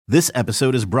This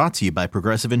episode is brought to you by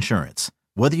Progressive Insurance.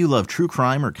 Whether you love true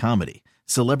crime or comedy,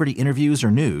 celebrity interviews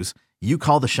or news, you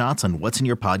call the shots on what's in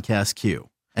your podcast queue.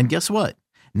 And guess what?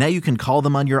 Now you can call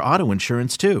them on your auto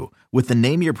insurance too with the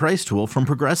Name Your Price tool from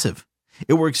Progressive.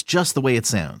 It works just the way it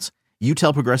sounds. You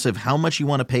tell Progressive how much you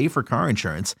want to pay for car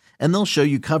insurance, and they'll show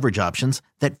you coverage options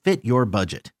that fit your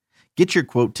budget. Get your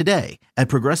quote today at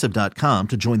Progressive.com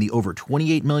to join the over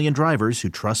 28 million drivers who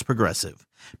trust Progressive.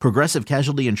 Progressive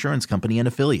Casualty Insurance Company and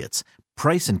Affiliates.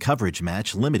 Price and coverage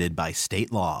match limited by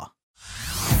state law.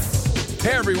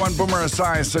 Hey everyone, Boomer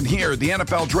Esiason here. The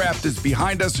NFL Draft is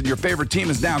behind us and your favorite team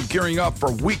is now gearing up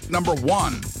for week number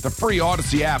 1. The free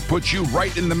Odyssey app puts you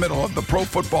right in the middle of the pro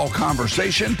football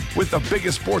conversation with the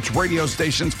biggest sports radio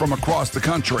stations from across the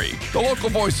country. The local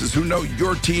voices who know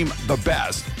your team the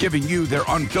best, giving you their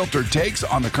unfiltered takes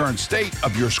on the current state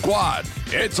of your squad.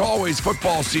 It's always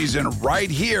football season right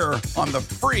here on the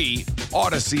free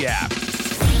Odyssey app.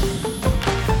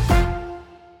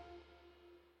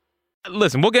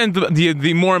 Listen, we'll get into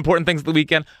the more important things of the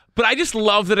weekend, but I just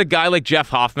love that a guy like Jeff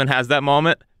Hoffman has that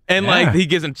moment, and like he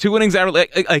gives him 2 innings out.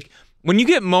 Like when you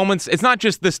get moments, it's not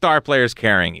just the star players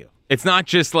carrying you. It's not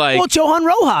just like it's Johan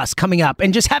Rojas coming up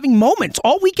and just having moments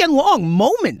all weekend long.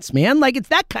 Moments, man. Like it's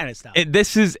that kind of stuff.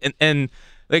 This is and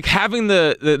like having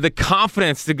the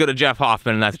confidence to go to Jeff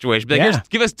Hoffman in that situation. Be like,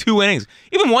 give us 2 innings.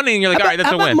 Even 1 inning, you're like, all right, that's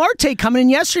a win. Marte coming in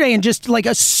yesterday and just like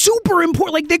a super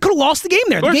important, like they could have lost the game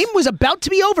there. The game was about to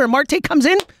be over, and Marte comes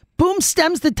in, boom,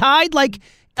 stems the tide. Like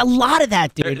a lot of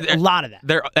that, dude. A lot of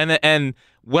that. And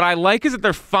what I like is that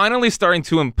they're finally starting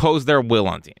to impose their will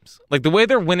on teams. Like the way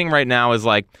they're winning right now is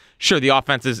like, sure, the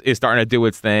offense is starting to do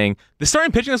its thing. The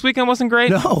starting pitching this weekend wasn't great.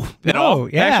 No,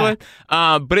 actually.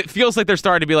 But it feels like they're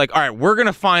starting to be like, all right, we're going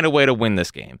to find a way to win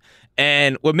this game.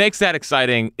 And what makes that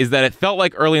exciting is that it felt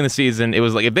like early in the season, it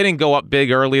was like if they didn't go up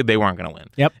big early, they weren't going to win.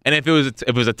 Yep. And if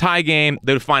it was a tie game,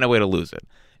 they would find a way to lose it.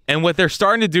 And what they're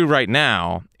starting to do right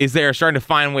now is they're starting to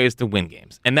find ways to win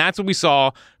games. And that's what we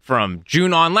saw from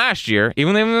June on last year,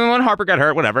 even when Harper got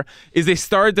hurt, whatever, is they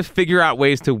started to figure out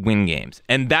ways to win games.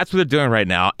 And that's what they're doing right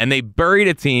now. And they buried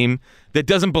a team that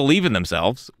doesn't believe in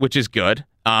themselves, which is good.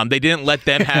 They didn't let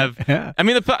them have... I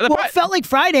mean, it felt like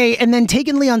Friday, and then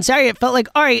taking Lee on Saturday, it felt like,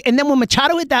 all right, and then when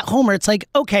Machado hit that homer, it's like,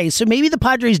 okay, so maybe the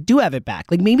Padres do have it back.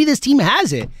 Like, maybe this team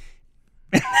has it.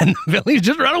 And the Phillies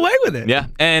just run away with it. Yeah,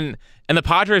 and the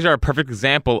Padres are a perfect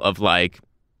example of, like,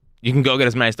 you can go get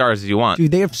as many stars as you want.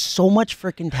 Dude, they have so much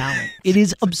freaking talent. It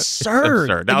is absurd. It's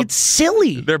absurd. Like, it's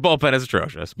silly. Their bullpen is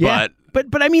atrocious. Yeah, but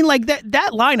I mean, like,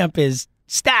 that lineup is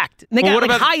stacked. And they got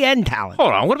high-end talent.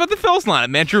 Hold on. What about the Phil's lineup,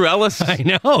 man? Drew Ellis. I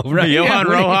know, right? Johan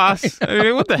Rojas. I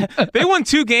mean, what the? They won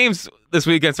 2 games this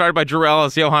weekend, started by Drew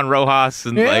Ellis, Johan Rojas,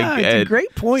 and it's a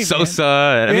great point, Sosa.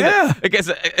 Man. I guess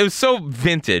it was so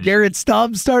vintage. Garrett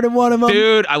Stubbs started one of them.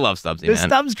 Dude, I love Stubbsy, man. The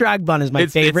Stubbs drag bun is my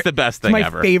favorite. It's the best thing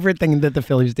ever. My favorite thing that the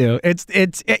Phillies do.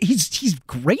 He's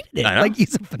great at it. Like,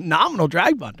 he's a phenomenal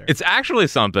drag bunter. It's actually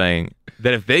something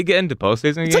that if they get into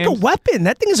postseason games, it's like a weapon.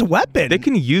 That thing is a weapon. They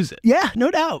can use it. Yeah, no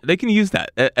doubt. They can use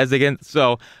that as they get.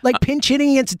 So like pinch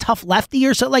hitting against a tough lefty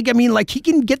or so. Like, I mean, like he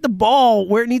can get the ball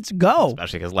where it needs to go.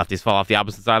 Especially because lefties fall off the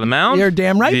opposite side of the mound. You're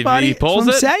damn right, buddy. He pulls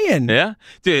That's what I'm saying. Yeah,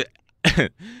 dude.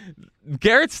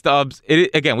 Garrett Stubbs.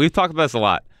 Again, we've talked about this a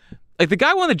lot. Like the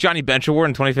guy won the Johnny Bench Award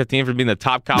in 2015 for being the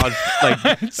top college.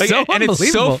 And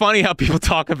it's so funny how people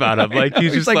talk about him. Like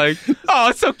he's just like, oh,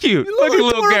 it's so cute. Look at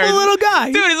little Garrett, little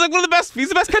guy. Dude, he's like one of the best. He's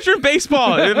the best catcher in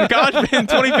baseball in college in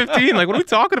 2015. Like, what are we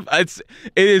talking about? It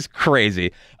is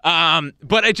crazy.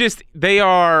 But they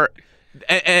are.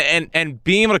 And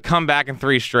being able to come back in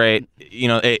 3 straight,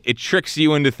 it tricks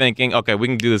you into thinking, okay, we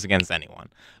can do this against anyone.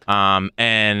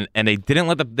 And they didn't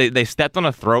let they stepped on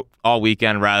a throat all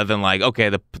weekend rather than like,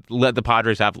 okay, let the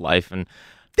Padres have life. And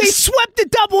they swept a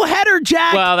doubleheader,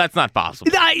 Jack. Well, that's not possible.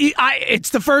 It's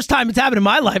the first time it's happened in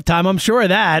my lifetime. I'm sure of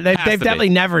that. They've definitely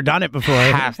never done it before.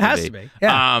 It has to be.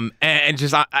 Yeah. And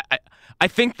just I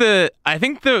think the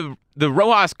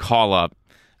Rojas call up,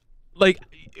 like,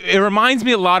 it reminds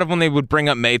me a lot of when they would bring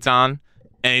up Maton,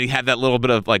 and he had that little bit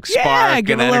of like spark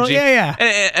and energy.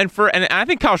 And I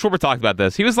think Kyle Schwarber talked about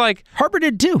this. He was like, Harper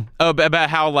did too. About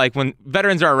how like when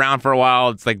veterans are around for a while,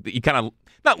 it's like you kind of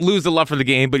not lose the love for the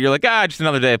game, but you're like, just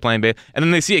another day of playing base. And then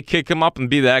they see a kid come up and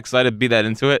be that excited, be that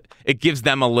into it. It gives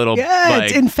them a little,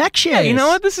 it's infectious. Yeah, you know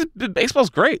what? Baseball's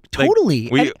great. Totally.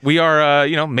 Like, we are,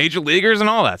 major leaguers and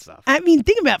all that stuff. I mean,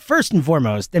 think about first and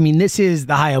foremost. I mean, this is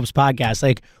the High Hopes podcast.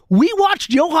 Like, we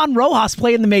watched Johan Rojas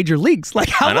play in the major leagues. Like,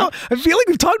 how long? I feel like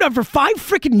we've talked about it for 5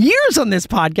 freaking years on this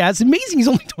podcast. It's amazing he's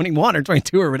only 21 or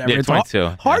 22 or whatever. Yeah, it's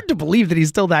 22. Hard to believe that he's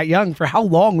still that young for how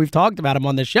long we've talked about him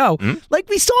on the show. Like,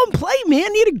 we saw him play,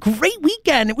 man. He had a great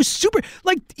weekend. It was super.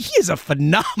 Like, he is a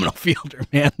phenomenal fielder,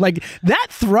 man. Like, that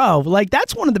throw, like,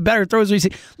 that's one of the better throws we've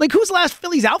seen. Like, who's the last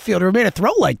Phillies outfielder who made a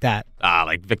throw like that?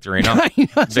 Like Victorino.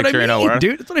 That's Victorino, what I mean,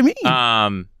 dude. That's what I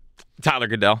mean. Tyler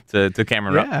Goodell to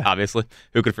Cameron Rupp, obviously.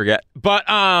 Who could forget? But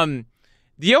the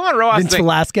Johan Rojas Vince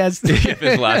Velasquez. Vince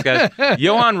Velasquez.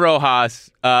 Johan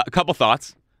Rojas, a couple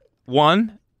thoughts.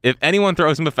 One, if anyone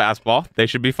throws him a fastball, they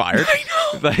should be fired. I know.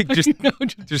 Like just throw him a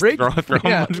bunch of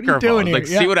curveballs. Like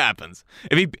see what happens.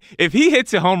 If he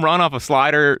hits a home run off a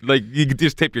slider, like you could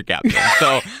just tip your cap to him.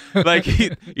 So like he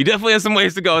definitely has some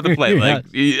ways to go at the plate. Like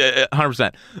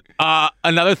 100%.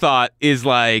 Another thought is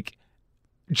like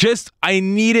I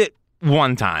need it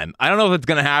one time. I don't know if it's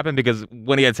gonna happen because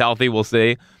when he gets healthy, we'll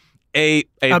see. A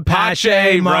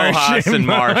Pache, Rojas, and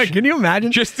Marsh. Can you imagine?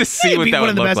 Just to see what that would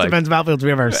look like. One of the best defensive outfields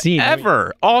we've ever seen.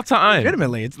 Ever. All time.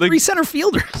 Legitimately. It's like 3 center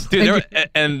fielders. Dude,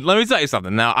 and let me tell you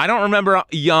something. Now, I don't remember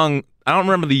the young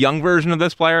version of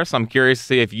this player, so I'm curious to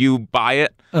see if you buy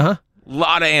it. A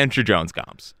lot of Andrew Jones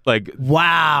comps. Like,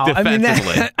 wow.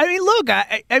 Defensively. Look,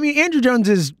 Andrew Jones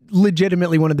is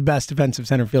legitimately one of the best defensive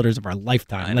center fielders of our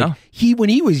lifetime. I know. When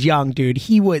he was young, dude,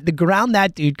 the ground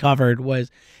that dude covered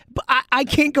was. But I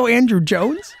can't go Andrew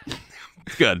Jones.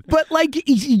 It's good. But like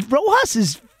Rojas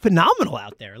is phenomenal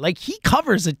out there. Like he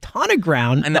covers a ton of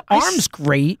ground. And the arm's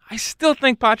great. I still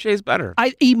think Pache is better.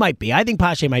 He might be. I think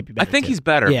Pache might be better. I think he's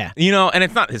better. Yeah. And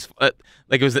it's not his.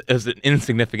 Like it was an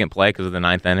insignificant play because of the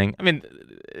 9th inning. I mean,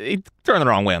 he turned the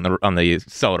wrong way on the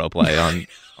Soto play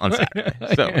on Saturday.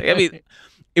 So I mean,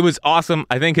 it was awesome.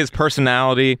 I think his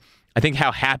personality. I think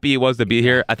how happy he was to be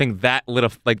here. I think that lit a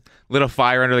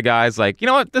fire under the guys. Like, you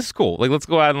know what? This is cool. Like, let's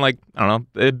go out and I don't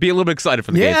know, be a little bit excited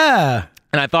for the game. Yeah.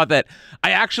 And I thought that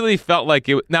I actually felt like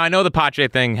it. Now I know the Pache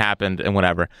thing happened and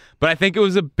whatever, but I think it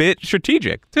was a bit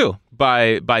strategic too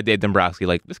by Dave Dombrowski.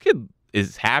 Like this kid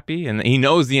is happy and he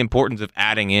knows the importance of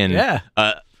adding in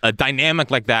a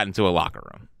dynamic like that into a locker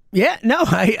room. Yeah, no,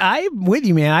 I'm with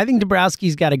you, man. I think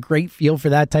Dombrowski's got a great feel for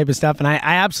that type of stuff, and I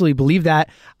absolutely believe that.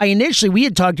 We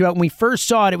had talked about when we first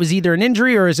saw it was either an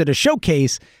injury or is it a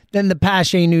showcase. Then the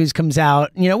Pache news comes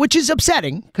out, which is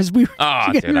upsetting because we were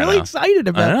getting really excited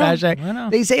about Pache. I know.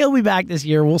 They say he'll be back this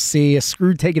year. We'll see. A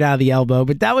screw taken out of the elbow,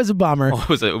 but that was a bummer. Oh,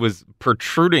 it was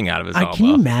protruding out of his elbow. Can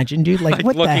you imagine, dude? Like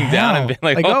what looking the hell? down and being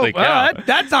like holy cow.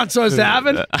 That's not supposed to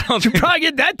happen. Should probably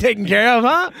get that taken care of,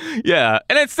 huh? Yeah,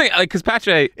 and it's because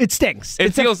Pache. It stinks.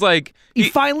 It feels like he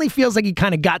finally feels like he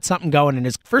kind of got something going in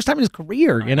his first time in his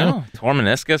career. You know, torn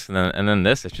meniscus, and then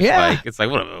this. It's just it's like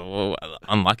what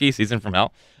unlucky season from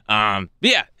hell.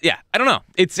 Yeah. I don't know.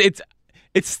 It's.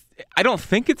 I don't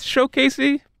think it's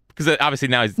showcasey because obviously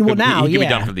now he could be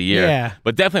done for the year. Yeah.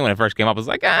 But definitely when it first came up, I was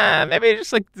like, maybe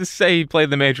just like to say he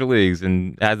played the major leagues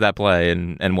and has that play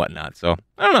and whatnot. So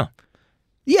I don't know.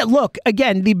 Yeah, look,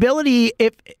 again, the ability,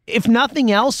 if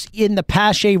nothing else, in the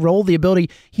Pache role, the ability,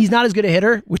 he's not as good a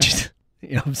hitter, which is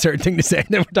a absurd thing to say.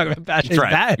 Then we're talking about Pache's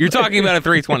bat. You're talking about a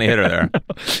 320 hitter there.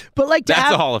 But like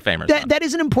that's a Hall of Famer. That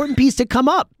is an important piece to come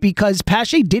up because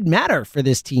Pache did matter for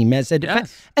this team as a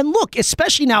defense. And look,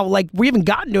 especially now, like we haven't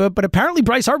gotten to it, but apparently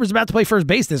Bryce Harper's about to play first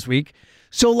base this week.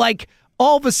 So like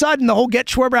all of a sudden the whole get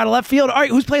Schwarber out of left field. All right,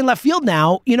 who's playing left field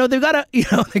now? They've got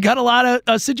a lot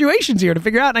of situations here to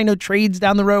figure out. And I know trades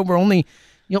down the road were only,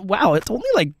 wow, it's only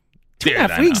like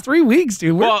 2.5 weeks, 3 weeks,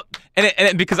 dude. Well,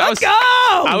 and because I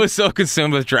was so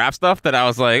consumed with draft stuff that I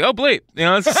was like, oh, bleep.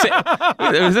 We're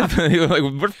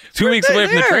 2 weeks away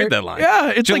from the trade deadline.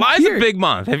 Yeah, it's July's a big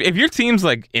month. If your team's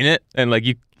like in it and like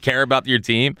you care about your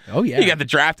team, you got the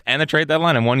draft and the trade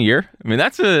deadline in 1 year. I mean,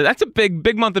 that's a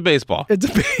big month of baseball. It's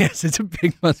a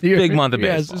big month of year. Big month of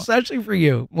baseball. Yes, especially for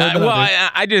you.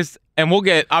 We'll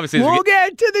get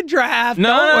to the draft.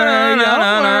 No.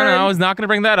 I was not going to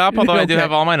bring that up, although I do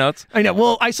have all my notes. I know.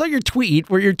 Well, I saw your tweet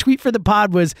where your tweet for the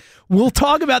pod was, "We'll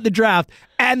talk about the draft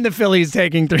and the Phillies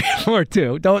taking 3 or 4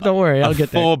 too." Don't worry, I'll get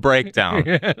there. Full breakdown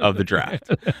of the draft.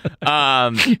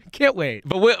 Can't wait.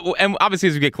 But and obviously,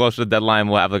 as we get closer to the deadline,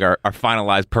 we'll have like our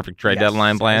finalized perfect trade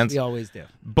deadline plans. We always do.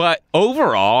 But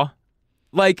overall,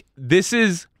 like this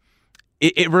is,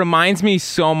 it reminds me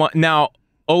so much now.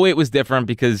 08 was different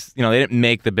because, they didn't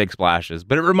make the big splashes.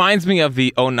 But it reminds me of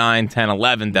the 09, 10,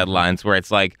 11 deadlines where it's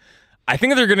like, I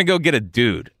think they're going to go get a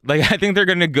dude. Like, I think they're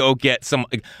going to go get some.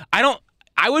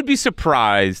 I would be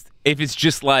surprised if it's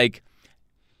just like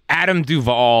Adam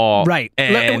Duvall. Right.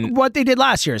 And what they did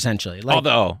last year, essentially.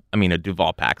 although, I mean, a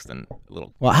Duvall Paxton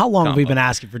little. Well, how long have we been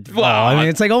asking for Duvall? Well, I mean,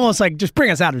 it's like almost like just bring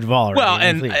us out of Duvall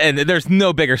already. Well, and there's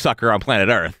no bigger sucker on planet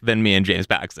Earth than me and James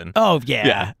Paxton. Oh, yeah.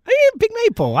 Yeah. Big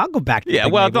Maple. I'll go back to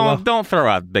Big Maple. Don't throw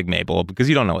out Big Maple because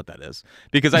you don't know what that is.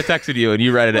 Because I texted you and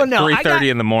you read it at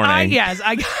 3:30 in the morning.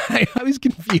 I was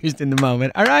confused in the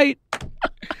moment. All right.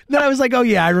 Then I was like, oh,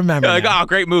 yeah, I remember. Like, oh,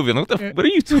 great movie. What are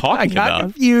you talking about? I got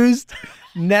confused.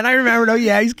 And then I remembered, oh,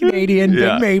 yeah, he's Canadian.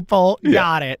 Yeah. Big Maple. Yeah.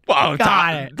 Got it. Well,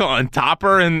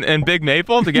 Topper and Big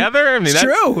Maple together? I mean, it's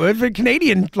true. If a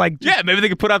Canadian, yeah, maybe they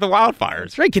could put out the wildfires.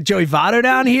 That's right. Get Joey Votto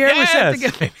down here. Yes.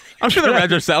 I'm sure the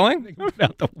Reds are selling. Put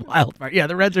out the wildfire. Yeah,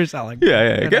 the Reds are selling.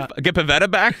 Yeah. Get Pavetta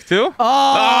back, too.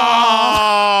 Oh,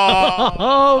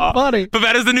 buddy.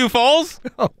 Pavetta's the new Foles?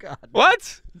 Oh, God.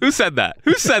 What? Who said that?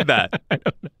 I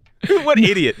don't know. What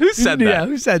idiot? Who said that? Yeah,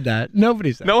 who said that?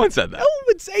 Nobody said that. No one said that. No one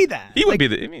would say that. He would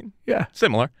be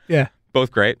similar. Yeah. Both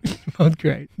great. Both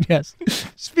great. Yes.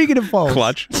 Speaking of Foles.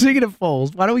 Clutch. Speaking of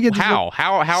Foles, why don't we get to how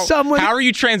are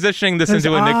you transitioning this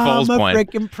into a Nick Foles point? I'm a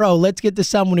freaking pro. Let's get to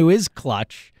someone who is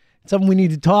clutch. Something we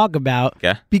need to talk about.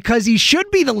 Okay. Because he should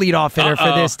be the leadoff hitter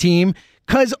for this team.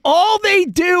 Because all they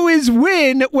do is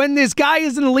win when this guy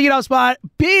is in the leadoff spot.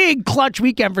 Big clutch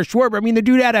weekend for Schwarber. I mean, the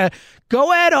dude had a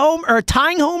go-ahead home or a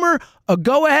tying homer, a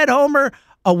go-ahead homer,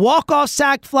 a walk-off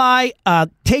sac fly,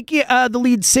 take the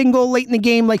lead single late in the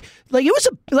game. Like it was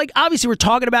obviously we're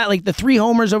talking about like the 3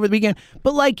 homers over the weekend,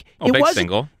 but it wasn't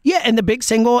single. Yeah, and the big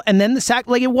single, and then the sack.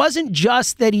 Like it wasn't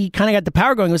just that he kind of got the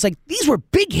power going. It was like these were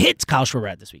big hits Kyle Schwarber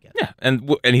had this weekend. Yeah,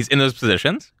 and he's in those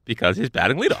positions because he's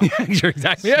batting leadoff. You're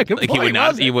exactly. Yeah, good point.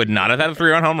 He would not have had a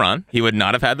 3-run home run. He would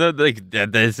not have had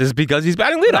this is because he's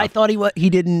batting leadoff. But I thought he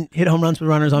didn't hit home runs with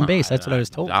runners on base. That's what I was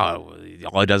told. All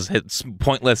he does is hit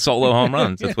pointless solo home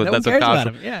runs. That's what cares about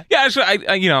him. Yeah. Actually,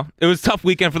 it was a tough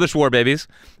weekend for the Schwarber babies.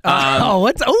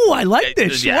 I like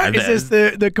this. Yeah, is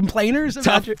this the complainers?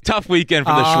 Tough weekend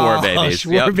for the Schwarber babies.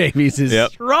 Schwarber babies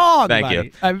is strong. Thank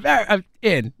you. I'm very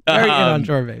in on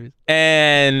Schwarber babies.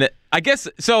 And I guess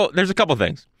so. There's a couple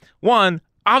things. One,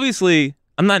 obviously,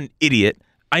 I'm not an idiot.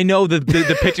 I know the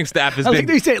pitching staff has I been. like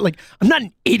they say it like I'm not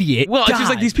an idiot. Well, God. it's just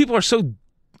like these people are so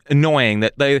annoying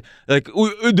that they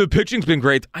the pitching's been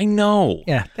great. I know.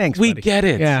 Yeah, thanks. We buddy. get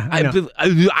it. Yeah,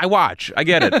 I watch. I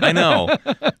get it. I know.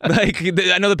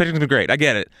 I know the pitching's been great. I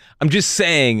get it. I'm just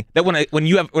saying that when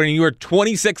you are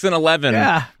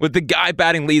 26-11 with the guy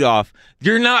batting leadoff,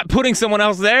 you're not putting someone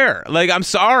else there. I'm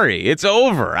sorry, it's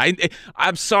over.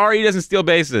 I'm sorry he doesn't steal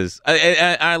bases.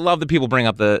 I love that people bring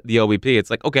up the OBP. It's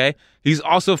like, okay, he's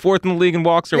also 4th in the league in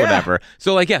walks or whatever.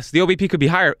 So yes, the OBP could be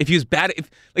higher if he was batting.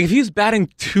 If he was batting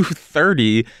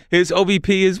 230, his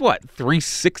OBP is what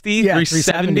 360,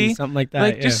 370, something like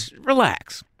that. Just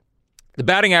relax. The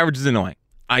batting average is annoying.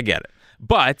 I get it,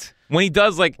 but when he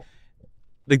does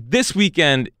this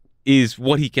weekend is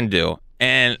what he can do,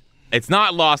 and it's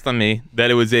not lost on me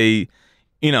that it was they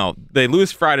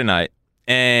lose Friday night,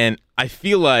 and I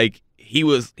feel like he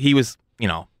was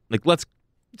let's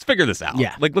figure this out.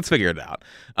 Yeah. Let's figure it out.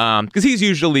 Because he's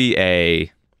usually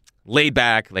a laid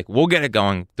back, we'll get it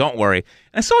going. Don't worry.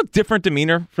 And I saw a different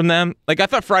demeanor from them. I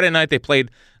thought Friday night they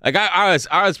played. I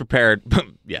was prepared.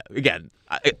 Yeah. Again,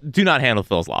 do not handle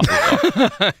Phil's losses.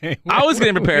 I was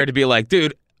getting prepared to be like,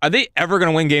 dude, are they ever going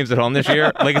to win games at home this year?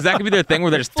 Is that going to be their thing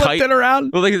where they're just tight? It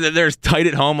around? Well, they're just tight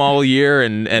at home all year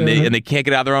and they can't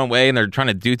get out of their own way and they're trying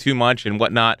to do too much and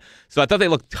whatnot. So I thought they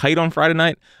looked tight on Friday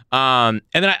night. And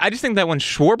then I just think that when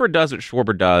Schwarber does what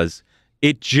Schwarber does,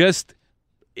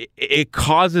 it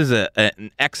causes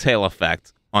an exhale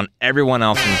effect on everyone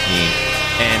else in the team,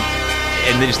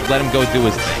 and they just let him go do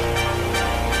his thing.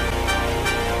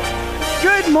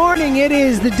 Good morning. It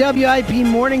is the WIP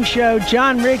Morning Show.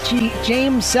 John Ritchie,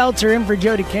 James Seltzer in for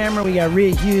Joe DeCamera. We got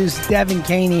Rhea Hughes, Devin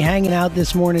Caney hanging out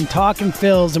this morning, talking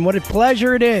Phils, and what a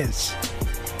pleasure it is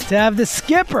to have the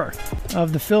skipper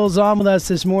of the Phils on with us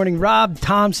this morning. Rob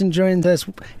Thomson joins us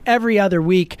every other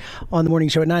week on the morning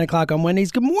show at 9 o'clock on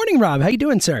Wednesdays. Good morning, Rob. How you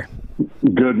doing, sir?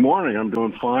 Good morning. I'm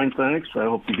doing fine, thanks. I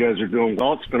hope you guys are doing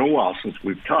well. It's been a while since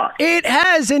we've talked. It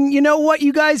has, and you know what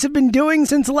you guys have been doing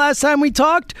since the last time we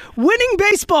talked? Winning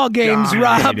baseball games,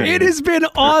 Rob. It has been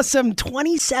awesome.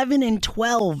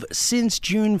 27-12 since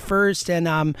June 1st,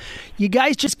 and you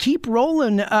guys just keep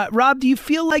rolling. Rob, do you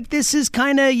feel like this is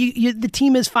kind of the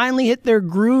team has finally hit their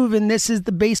groove, and this is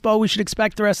the baseball we should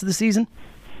expect the rest of the season?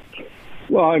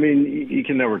 Well, I mean, you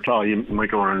can never tell. You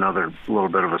might go on another little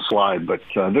bit of a slide, but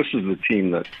this is the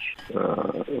team that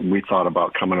we thought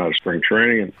about coming out of spring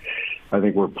training, and I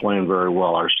think we're playing very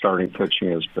well. Our starting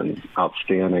pitching has been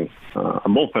outstanding. Our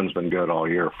bullpen's been good all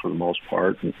year for the most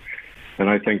part, and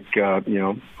I think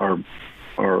our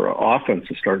offense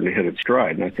is starting to hit its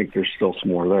stride, and I think there's still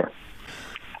some more there.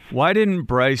 Why didn't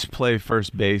Bryce play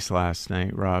first base last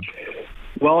night, Rob?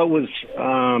 Well, it was,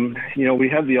 we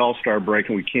had the All-Star break,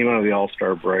 and we came out of the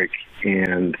All-Star break,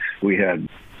 and we had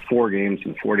 4 games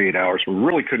in 48 hours. We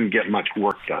really couldn't get much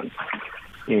work done.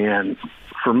 And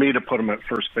for me to put him at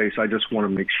first base, I just want to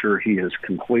make sure he is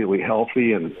completely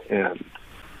healthy and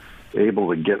able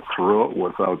to get through it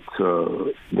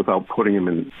without putting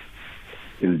him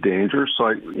in danger. So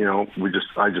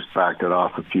I just backed it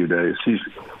off a few days.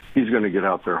 He's going to get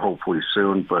out there hopefully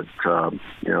soon, but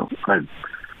I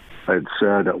had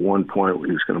said at one point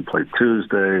he was going to play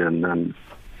Tuesday, and then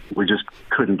we just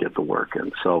couldn't get the work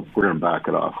in. So we're going to back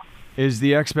it off. Is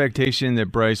the expectation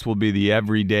that Bryce will be the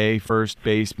everyday first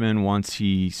baseman once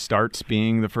he starts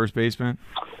being the first baseman?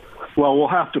 Well, we'll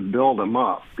have to build him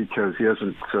up because he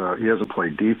hasn't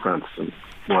played defense in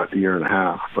a year and a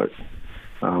half. But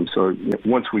so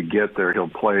once we get there, he'll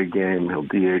play a game, he'll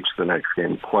DH the next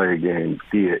game, play a game,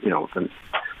 then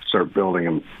start building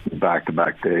him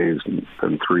back-to-back days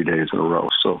and 3 days in a row.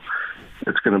 So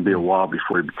it's going to be a while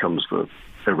before he becomes the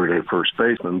everyday first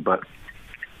baseman. But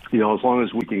as long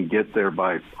as we can get there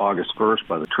by August 1st,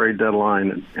 by the trade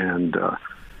deadline, and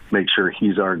make sure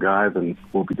he's our guy, then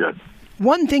we'll be good.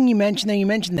 One thing you mentioned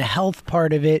the health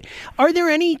part of it. Are there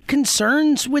any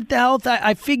concerns with the health?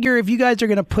 I figure if you guys are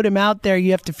going to put him out there,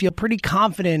 you have to feel pretty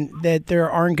confident that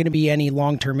there aren't going to be any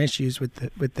long-term issues with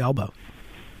the elbow.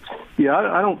 Yeah,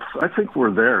 I think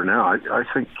we're there now. I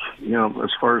think as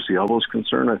far as the elbow is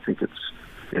concerned, I think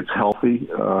it's healthy.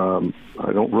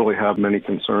 I don't really have many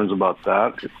concerns about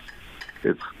that.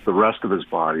 It's the rest of his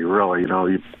body, really.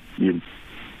 You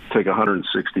take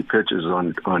 160 pitches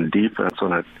on defense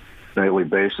on a nightly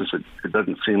basis. It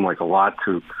doesn't seem like a lot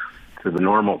to the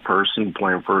normal person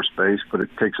playing first base, but it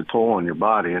takes a toll on your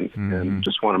body, and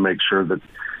just want to make sure that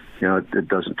it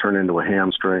doesn't turn into a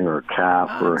hamstring or a calf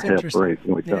or a hip or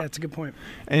anything like that. Yeah, that's a good point.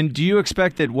 And do you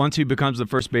expect that once he becomes the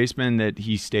first baseman that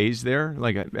he stays there?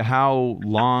 Like, how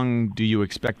long do you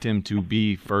expect him to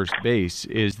be first base?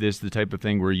 Is this the type of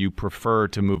thing where you prefer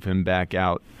to move him back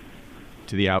out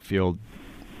to the outfield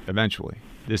eventually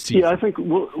this season? Yeah, I think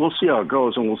we'll see how it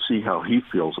goes, and we'll see how he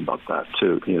feels about that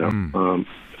too.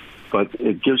 But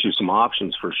it gives you some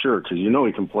options for sure, because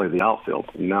he can play the outfield.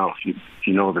 And now, if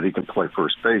you know that he can play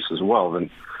first base as well, then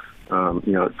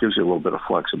it gives you a little bit of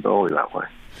flexibility that way.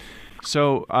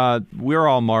 So we're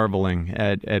all marveling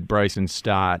at Bryson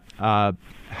Stott.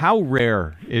 How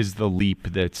rare is the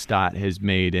leap that Stott has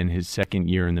made in his second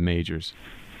year in the majors?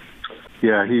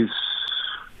 Yeah,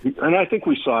 and I think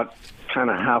we saw it kind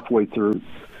of halfway through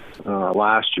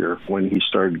last year when he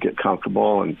started to get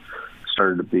comfortable and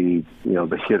started to be,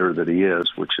 the hitter that he is,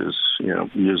 which is,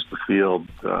 use the field,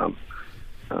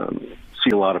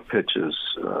 see a lot of pitches,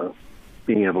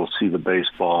 being able to see the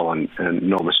baseball and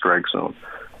know the strike zone.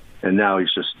 And now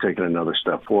he's just taken another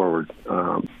step forward.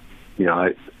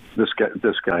 This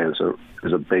guy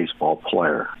is a baseball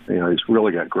player. He's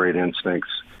really got great instincts.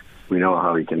 We know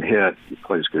how he can hit. He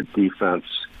plays good defense.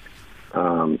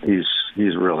 He's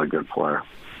a really good player.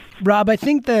 Rob, I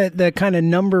think the kind of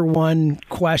number one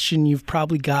question you've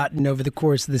probably gotten over the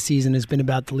course of the season has been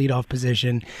about the leadoff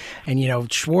position and,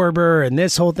 Schwarber and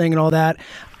this whole thing and all that.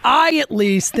 I at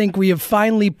least think we have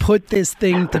finally put this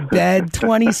thing to bed,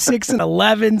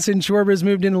 26-11 since Schwarber's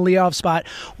moved in the leadoff spot.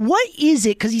 What is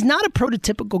it? Because he's not a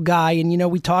prototypical guy,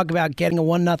 and, we talk about getting a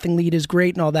 1-0 lead is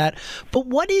great and all that. But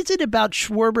what is it about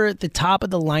Schwarber at the top of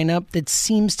the lineup that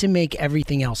seems to make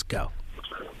everything else go?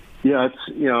 Yeah,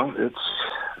 it's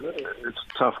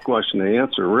a tough question to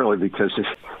answer, really, because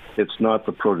it's not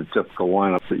the prototypical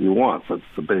lineup that you want. But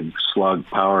the big slug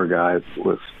power guy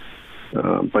with,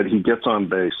 but he gets on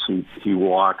base. He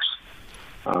walks.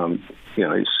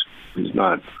 He's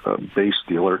not a base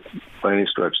stealer by any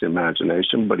stretch of the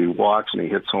imagination, but he walks and he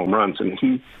hits home runs, and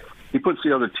he puts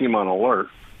the other team on alert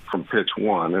from pitch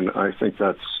one, and I think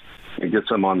it gets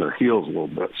them on their heels a little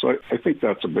bit. So I think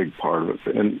that's a big part of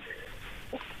it, and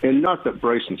not that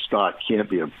Bryson Stott can't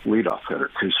be a leadoff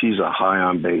hitter, because he's a high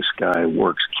on-base guy,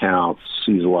 works counts,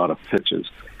 sees a lot of pitches.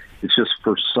 It's just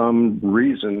for some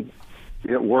reason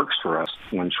it works for us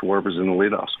when Schwarber's in the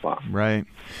leadoff spot. Right.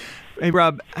 Hey,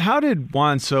 Rob, how did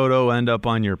Juan Soto end up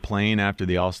on your plane after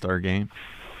the All-Star game?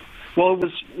 Well, it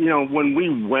was, when we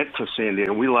went to San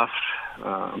Diego, we left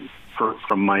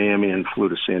from Miami and flew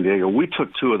to San Diego. We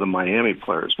took 2 of the Miami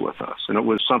players with us, and it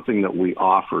was something that we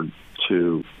offered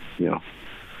to,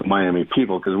 the Miami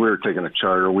people, because we were taking a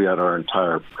charter. We had our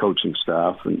entire coaching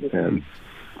staff and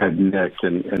had Nick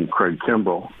and Craig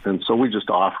Kimbrell. And so we just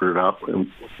offered it up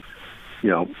and,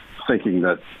 thinking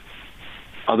that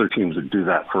other teams would do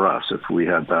that for us if we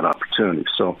had that opportunity.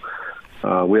 So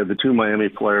we had the two Miami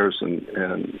players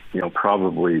and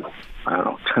probably,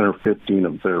 10 or 15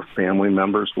 of their family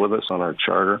members with us on our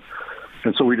charter.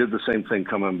 And so we did the same thing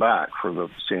coming back for the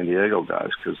San Diego guys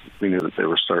because we knew that they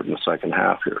were starting the second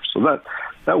half here. So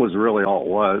that was really all it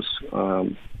was.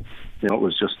 It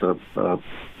was just a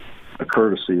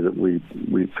courtesy that we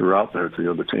threw out there to the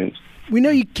other teams. We know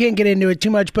you can't get into it too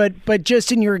much, but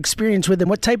just in your experience with him,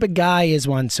 what type of guy is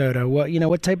Juan Soto?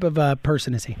 What type of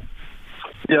person is he?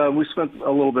 Yeah, we spent a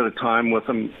little bit of time with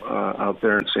him out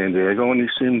there in San Diego, and he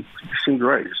seemed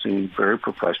great. He seemed very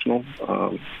professional.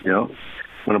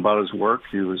 Went about his work.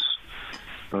 He was,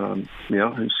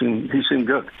 he seemed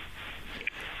good.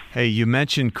 Hey, you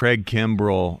mentioned Craig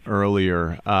Kimbrell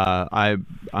earlier.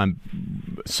 I'm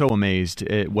so amazed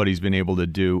at what he's been able to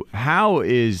do. How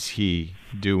is he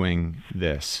doing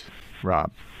this,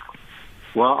 Rob?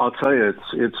 Well, I'll tell you,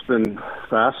 it's been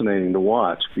fascinating to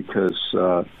watch because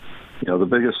the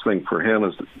biggest thing for him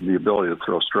is the ability to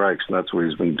throw strikes, and that's what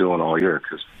he's been doing all year.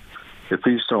 Because if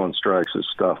he's throwing strikes, his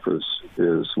stuff is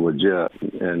legit,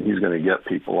 and he's going to get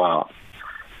people out.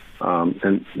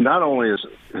 And not only is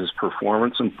his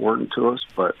performance important to us,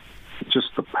 but just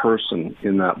the person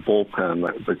in that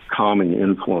bullpen, the calming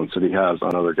influence that he has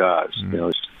on other guys. Mm-hmm.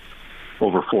 He's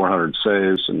over 400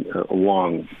 saves and a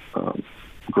long,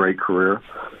 great career.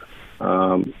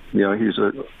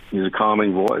 He's a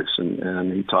calming voice,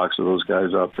 and he talks to those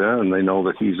guys out there, and they know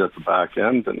that he's at the back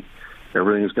end, and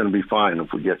everything's going to be fine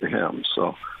if we get to him.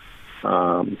 So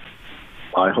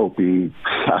I hope he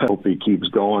keeps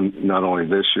going, not only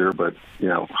this year, but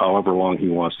however long he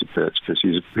wants to pitch, because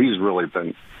he's really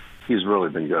been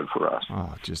good for us.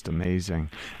 Oh, just amazing.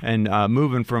 And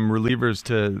moving from relievers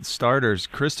to starters,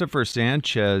 Christopher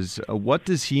Sanchez, what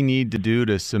does he need to do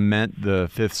to cement the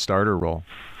fifth starter role?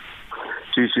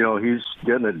 Geez, he's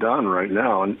getting it done right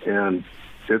now, and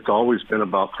it's always been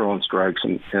about throwing strikes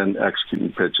and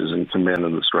executing pitches and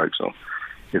commanding the strike zone.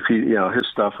 If he, his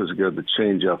stuff is good, the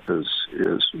changeup is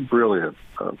really a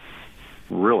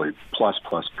really plus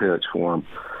pitch for him.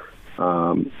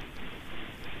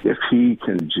 If he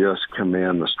can just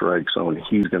command the strike zone,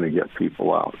 he's going to get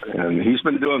people out, and he's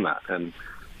been doing that. And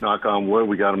knock on wood,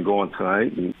 we got him going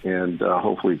tonight, and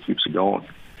hopefully he keeps it going.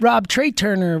 Rob, Trey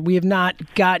Turner, we have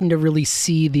not gotten to really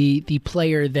see the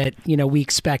player that we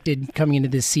expected coming into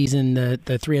this season, the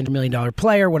 $300 million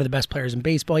player, one of the best players in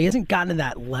baseball. He hasn't gotten to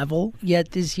that level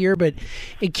yet this year, but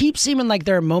it keeps seeming like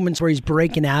there are moments where he's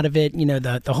breaking out of it.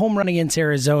 The home run against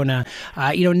Arizona,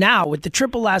 now with the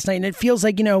triple last night, and it feels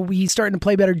like he's starting to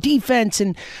play better defense,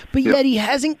 but yet he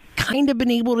hasn't kind of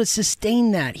been able to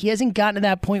sustain that. He hasn't gotten to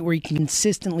that point where he can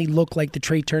consistently look like the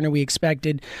Trey Turner we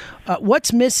expected.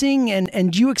 What's missing,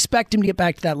 and do you expect him to get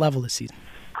back to that level this season?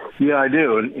 Yeah, I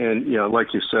do. And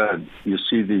like you said, you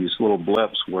see these little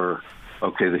blips where,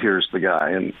 okay, here's the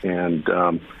guy. And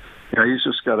he's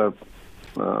just got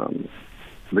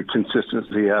the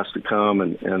consistency has to come,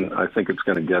 and I think it's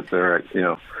going to get there.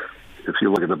 If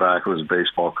you look at the back of his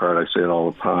baseball card, I say it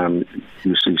all the time,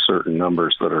 you see certain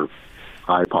numbers that are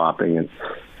eye-popping, and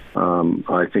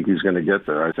I think he's going to get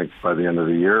there. I think by the end of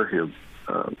the year, he'll,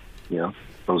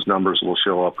 those numbers will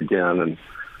show up again, and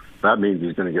that means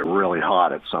he's going to get really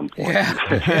hot at some point. Yeah,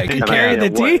 can carry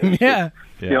the team. Yeah.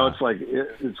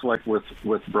 It's like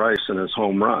with Bryce and his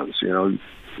home runs. He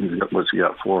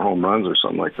got 4 home runs or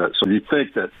something like that. So you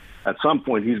think that at some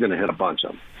point he's going to hit a bunch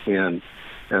of them,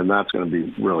 and that's going to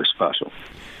be really special.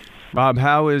 Bob,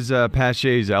 how is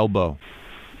Pache's elbow?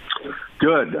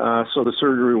 Good. So the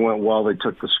surgery went well. They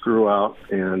took the screw out,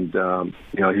 and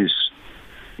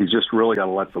he's just really got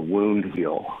to let the wound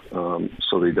heal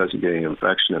so that he doesn't get any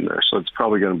infection in there. So it's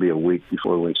probably going to be a week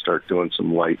before we can start doing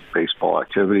some light baseball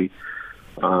activity.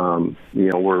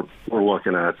 We're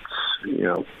looking at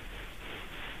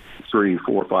 3,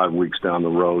 4, 5 weeks down the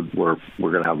road where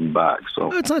we're going to have him back.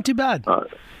 So it's not too bad.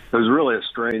 It was really a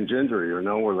strange injury,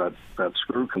 where that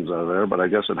screw comes out of there, but I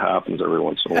guess it happens every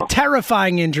once in a while. A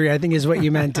terrifying injury, I think, is what you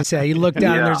meant to say. You look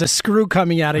down and there's a screw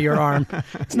coming out of your arm.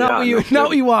 It's not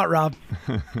what you want, Rob.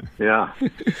 Yeah.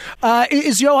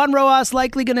 Is Johan Rojas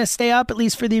likely going to stay up, at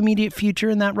least for the immediate future,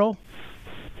 in that role?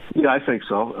 Yeah, I think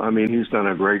so. I mean, he's done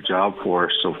a great job for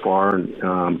us so far,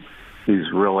 and he's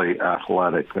really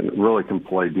athletic and really can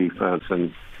play defense.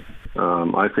 And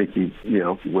I think he,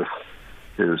 with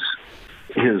his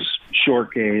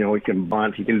short game, he can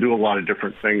bunt. He can do a lot of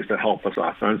different things to help us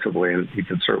offensively, and he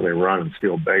can certainly run and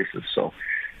steal bases. So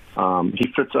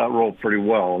he fits that role pretty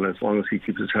well, and as long as he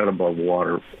keeps his head above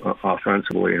water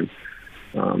offensively, and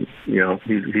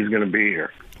he's going to be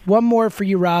here. One more for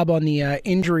you, Rob, on the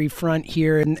injury front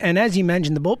here. And as you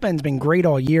mentioned, the bullpen's been great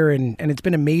all year, and it's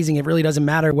been amazing. It really doesn't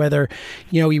matter whether,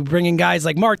 you bring in guys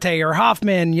like Marte or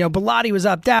Hoffman, Bilotti was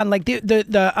up, down. Like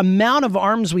the amount of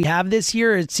arms we have this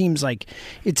year, it seems like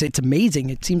it's amazing.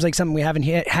 It seems like something we haven't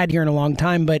had here in a long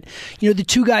time. But, the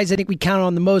two guys I think we count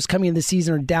on the most coming into the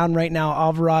season are down right now,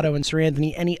 Alvarado and Sir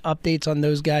Anthony. Any updates on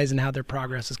those guys and how their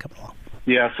progress is coming along?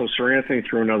 Yeah, so Sir Anthony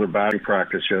threw another batting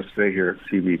practice yesterday here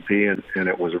at CBP, and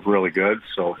it was really good.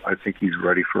 So I think he's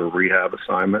ready for a rehab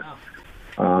assignment.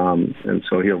 And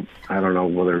so I don't know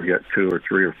whether he'll get 2 or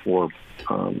 3 or 4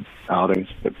 outings,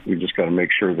 but we just got to make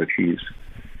sure that he's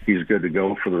good to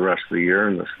go for the rest of the year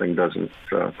and this thing doesn't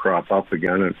crop up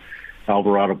again. And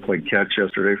Alvarado played catch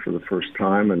yesterday for the first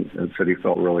time and said he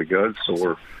felt really good.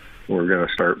 So we're going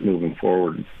to start moving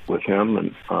forward with him,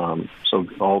 and so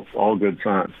all good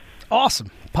signs.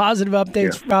 Awesome. Positive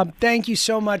updates. Yeah. Rob, thank you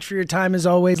so much for your time as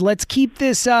always. Let's keep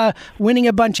this winning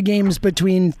a bunch of games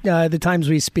between the times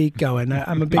we speak going.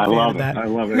 I'm a big fan of that. I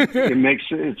love it. It makes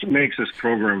this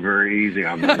program very easy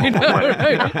on me.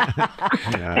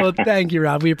 Well, thank you,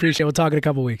 Rob. We appreciate it. We'll talk in a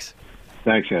couple weeks.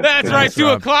 Thanks, Ed. That's right. 2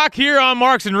 o'clock here on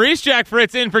Marks and Reese. Jack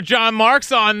Fritz in for John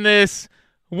Marks on this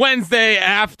Wednesday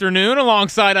afternoon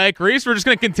alongside Ike Reese. We're just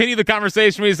going to continue the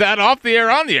conversation we had off the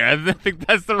air, on the air. I think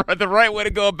that's the right way to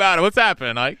go about it. What's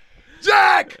happening, Ike?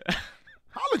 Jack!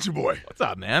 Holla at you, boy. What's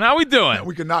up, man? How we doing? Man,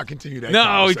 we cannot continue that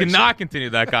conversation. No, we cannot continue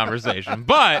that conversation.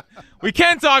 But we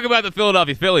can talk about the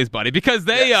Philadelphia Phillies, buddy, because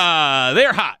they're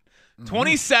hot.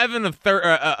 27 of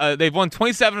they've won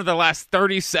 27 of their last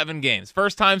 37 games.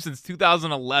 First time since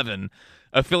 2011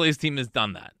 a Phillies team has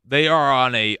done that. They are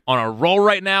on a roll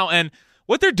right now, and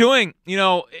what they're doing,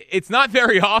 it's not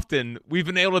very often we've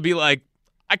been able to be like,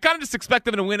 I kind of just expect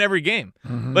them to win every game.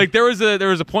 Mm-hmm. Like there was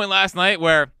a point last night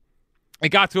where it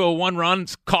got to a 1-run,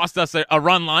 cost us a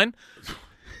run line.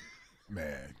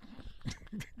 Man,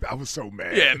 I was so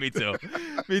mad. Yeah, me too.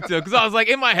 Because I was like,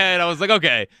 in my head, I was like,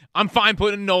 okay, I'm fine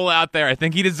putting Nola out there. I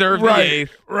think he deserved the 8th.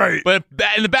 Right. But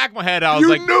in the back of my head, I was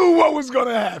like, you knew what was going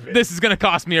to happen. This is going to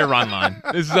cost me a run line.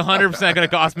 This is 100% going to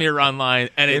cost me a run line.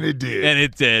 And it did. And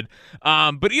it did.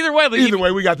 But either way. Either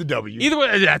way, we got the W. Either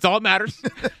way, that's all that matters.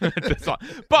 That's all.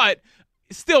 But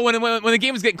still, when the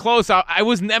game was getting close, I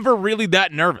was never really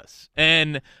that nervous.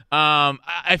 And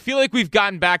I feel like we've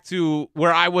gotten back to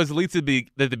where I was at least at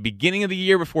the beginning of the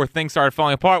year before things started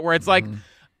falling apart, where it's like,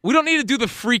 we don't need to do the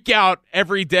freak out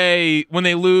every day when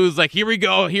they lose. Like, here we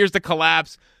go. Here's the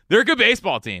collapse. They're a good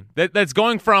baseball team that's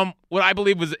going from what I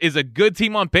believe is a good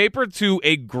team on paper to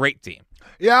a great team.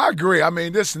 Yeah, I agree. I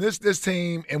mean, this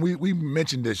team, and we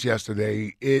mentioned this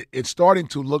yesterday, it's starting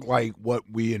to look like what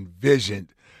we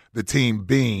envisioned the team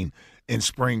being in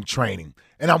spring training.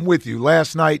 And I'm with you.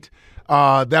 Last night,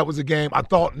 that was a game. I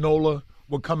thought Nola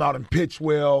would come out and pitch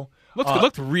well.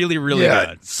 Looked really, really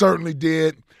good. Certainly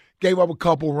did. Gave up a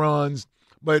couple runs,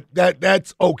 but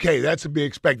that's okay. That's to be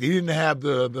expected. He didn't have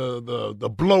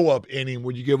the blow-up inning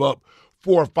where you give up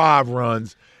 4 or 5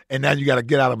 runs, and now you got to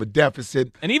get out of a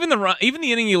deficit. And even the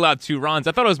inning you allowed 2 runs,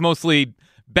 I thought it was mostly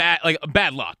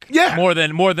bad luck. Yeah. More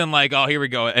than like, oh, here we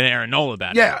go, an Aaron Nola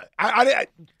bad. Yeah. I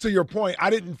to your point,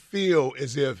 I didn't feel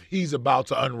as if he's about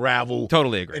to unravel.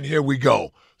 Totally agree. And here we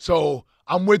go. So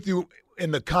I'm with you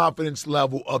in the confidence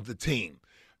level of the team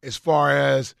as far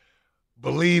as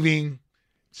believing,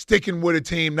 sticking with a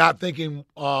team, not thinking,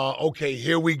 okay,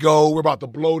 here we go, we're about to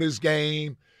blow this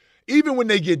game. Even when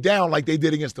they get down like they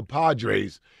did against the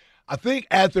Padres, I think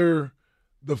after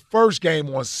the first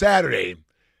game on Saturday,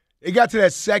 they got to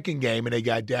that second game and they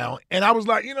got down. And I was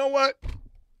like, you know what?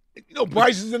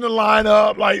 Bryce is in the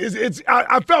lineup. Like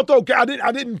I felt okay.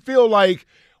 I didn't feel like,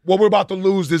 well, we're about to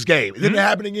lose this game. It didn't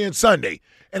happen again Sunday.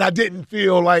 And I didn't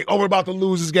feel like, oh, we're about to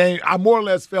lose this game. I more or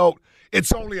less felt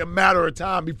it's only a matter of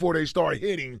time before they start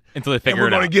hitting. Until they figure it out.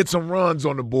 And we're going to get some runs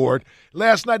on the board.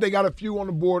 Last night they got a few on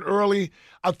the board early.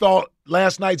 I thought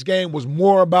last night's game was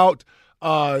more about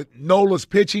Nola's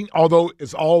pitching, although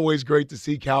it's always great to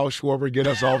see Kyle Schwarber get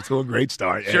us off to a great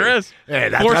start. Sure is.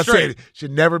 And that's what I said.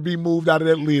 Should never be moved out of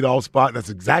that leadoff spot.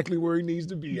 That's exactly where he needs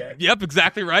to be at. Yep,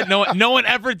 exactly right. No one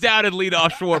ever doubted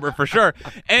leadoff Schwarber for sure.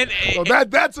 And so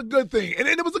that's a good thing. And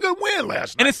it was a good win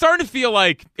last night. And it's starting to feel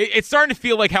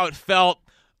like how it felt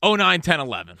 09, 10,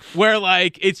 11, where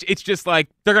like it's just like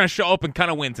they're going to show up and kind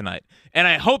of win tonight. And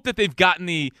I hope that they've gotten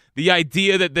the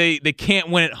idea that they can't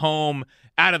win at home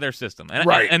out of their system.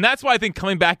 And that's why I think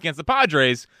coming back against the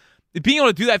Padres, being able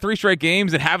to do that 3 straight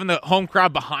games and having the home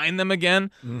crowd behind them again,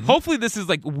 hopefully this is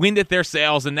like wind at their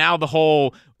sails, and now the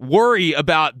whole worry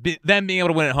about them being able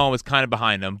to win at home is kind of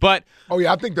behind them. But oh,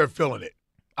 yeah, I think they're feeling it.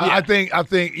 I think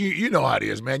you know how it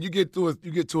is, man. You get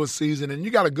to a season and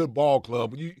you got a good ball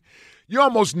club. You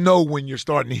almost know when you're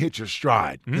starting to hit your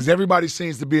stride because everybody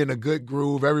seems to be in a good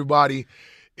groove. Everybody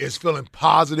is feeling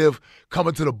positive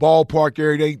coming to the ballpark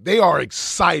every day. They are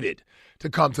excited to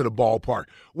come to the ballpark.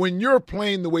 When you're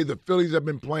playing the way the Phillies have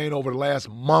been playing over the last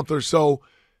month or so,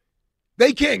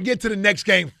 they can't get to the next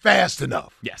game fast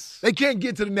enough. Yes. They can't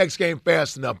get to the next game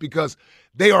fast enough because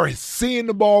they are seeing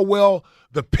the ball well.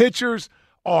 The pitchers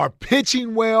are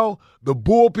pitching well. The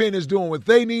bullpen is doing what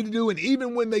they need to do. And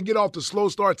even when they get off the slow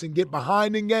starts and get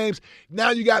behind in games,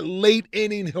 now you got late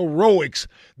inning heroics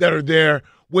that are there,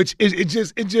 which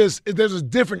is there's a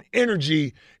different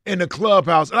energy in the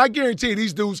clubhouse. And I guarantee you,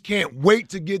 these dudes can't wait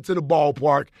to get to the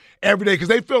ballpark every day because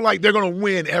they feel like they're going to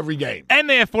win every game. And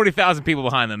they have 40,000 people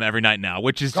behind them every night now,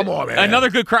 which is Come on, man. another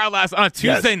good crowd on a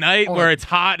Tuesday night where it's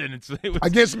hot and it was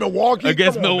against Milwaukee.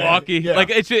 Against Come on, Milwaukee. Yeah.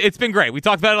 Like it's been great. We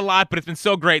talked about it a lot, but it's been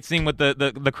so great seeing what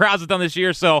the crowds have done this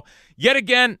year. So yet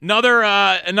again,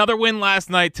 another win last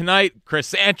night. Tonight, Chris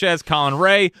Sanchez, Colin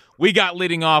Ray. We got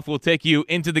leading off. We'll take you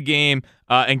into the game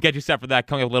and get you set for that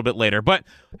coming up a little bit later. But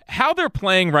how they're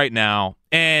playing right now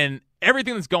and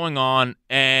everything that's going on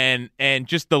and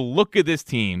just the look of this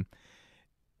team,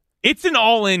 it's an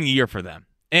all-in year for them.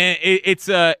 And it's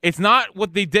not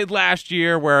what they did last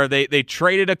year where they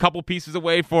traded a couple pieces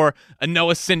away for a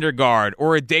Noah Syndergaard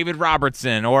or a David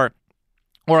Robertson or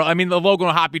I mean, the Logan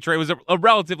Hoppy trade was a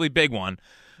relatively big one.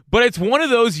 But it's one of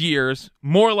those years,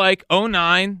 more like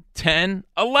 09, 10,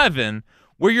 11,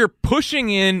 where you're pushing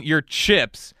in your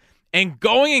chips and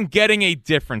going and getting a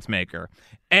difference maker.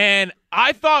 And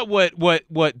I thought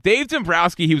what Dave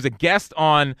Dombrowski, he was a guest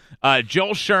on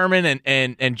Joel Sherman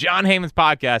and John Heyman's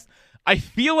podcast. I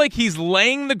feel like he's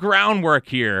laying the groundwork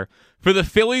here for the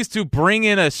Phillies to bring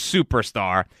in a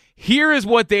superstar. Here is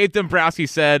what Dave Dombrowski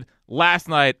said last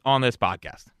night on this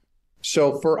podcast.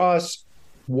 So for us,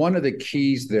 one of the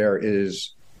keys there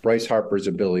is Bryce Harper's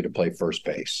ability to play first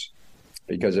base.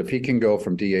 Because if he can go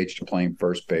from DH to playing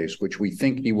first base, which we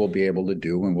think he will be able to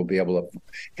do, and we'll be able to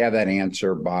have that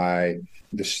answer by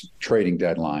this trading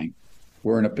deadline,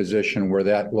 we're in a position where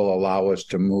that will allow us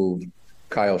to move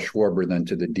Kyle Schwarber then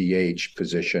to the DH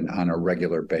position on a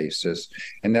regular basis.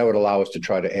 And that would allow us to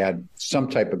try to add some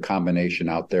type of combination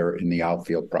out there in the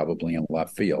outfield, probably in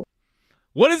left field.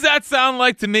 What does that sound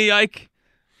like to me, Ike?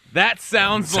 That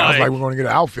sounds like we're going to get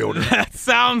an outfielder. That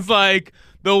sounds like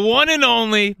the one and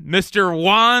only Mr.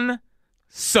 Juan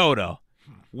Soto.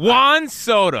 Juan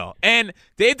Soto. And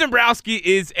Dave Dombrowski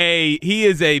is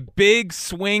a big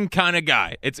swing kind of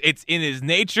guy. It's in his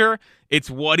nature. It's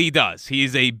what he does.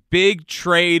 He's a big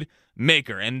trade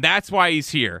maker, and that's why he's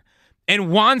here.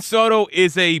 And Juan Soto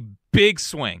is a big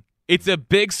swing. It's a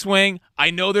big swing.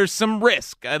 I know there's some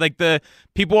risk. Like the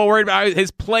people are worried about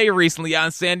his play recently out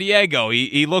in San Diego.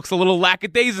 He looks a little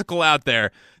lackadaisical out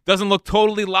there. Doesn't look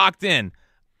totally locked in.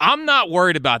 I'm not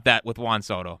worried about that with Juan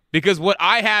Soto because what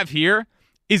I have here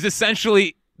is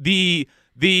essentially the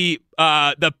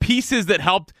pieces that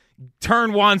helped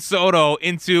turn Juan Soto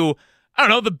into, I don't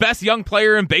know, the best young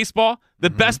player in baseball, the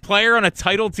best player on a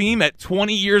title team at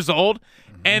 20 years old.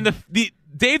 And the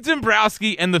Dave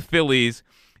Dombrowski and the Phillies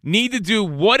need to do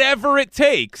whatever it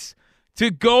takes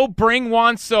to go bring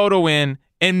Juan Soto in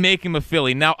and make him a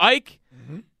Philly. Now, Ike,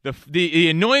 the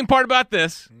annoying part about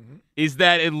this is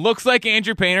that it looks like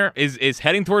Andrew Painter is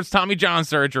heading towards Tommy John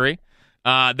surgery.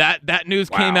 That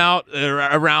news came out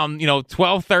around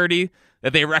 12:30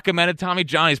 that they recommended Tommy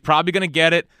John. He's probably going to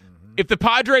get it. If the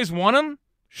Padres want him,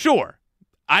 sure.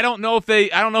 I don't know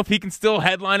if he can still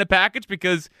headline a package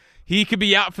because he could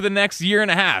be out for the next year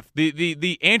and a half.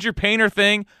 The Andrew Painter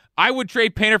thing, I would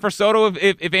trade Painter for Soto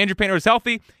if Andrew Painter was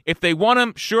healthy. If they want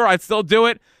him, sure, I'd still do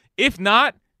it. If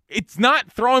not, it's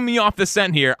not throwing me off the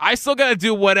scent here. I still got to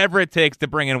do whatever it takes to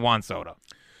bring in Juan Soto.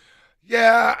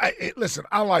 Yeah, listen,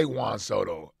 I like Juan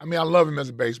Soto. I mean, I love him as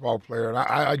a baseball player, and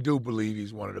I do believe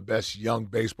he's one of the best young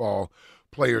baseball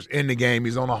players in the game.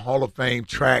 He's on a Hall of Fame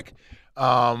track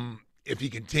if he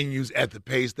continues at the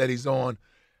pace that he's on.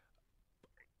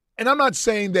 And I'm not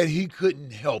saying that he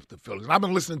couldn't help the Phillies. And I've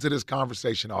been listening to this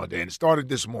conversation all day, and it started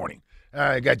this morning.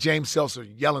 I got James Seltzer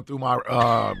yelling through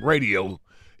my radio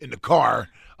in the car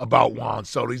about Juan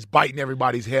Soto. He's biting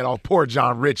everybody's head off. Poor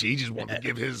John Ritchie. He just wanted to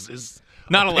give his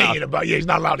not opinion allowed. he's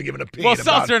not allowed to give an opinion. Well,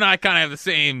 Seltzer and I kind of have the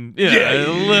same, a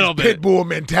little bit. Pit bull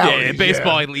mentality. Yeah,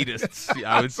 baseball elitists,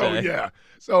 I would say.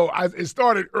 So it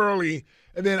started early,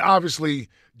 and then obviously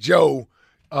Joe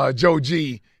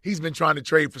G, he's been trying to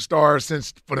trade for stars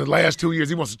for the last 2 years.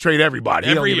 He wants to trade everybody.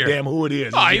 He don't give a damn who it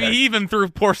is. Oh, he even threw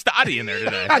poor Stoddy in there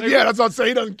today. Yeah, that's what I'm saying.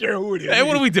 He doesn't care who it is. Hey,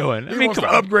 what are we doing? He wants to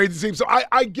upgrade the team. So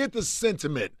I get the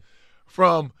sentiment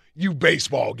from you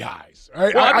baseball guys.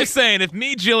 Right? Well, I'm just saying, if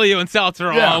me, Giglio, and Seltzer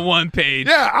are all on one page.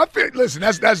 Yeah, I feel. Listen,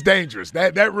 that's dangerous.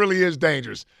 That really is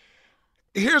dangerous.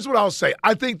 Here's what I'll say.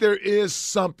 I think there is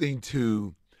something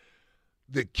to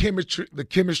the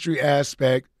chemistry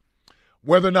aspect.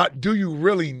 Whether or not do you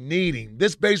really need him?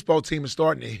 This baseball team is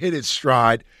starting to hit its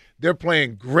stride. They're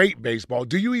playing great baseball.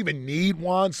 Do you even need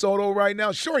Juan Soto right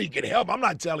now? Sure, he can help. I'm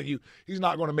not telling you he's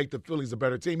not going to make the Phillies a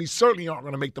better team. He certainly aren't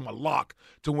going to make them a lock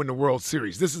to win the World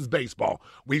Series. This is baseball.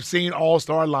 We've seen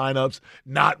all-star lineups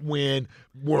not win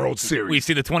World Series. We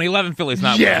see the 2011 Phillies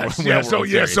not win World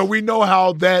Series. So we know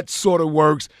how that sort of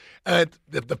works. And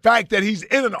the fact that he's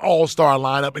in an all-star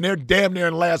lineup and they're damn near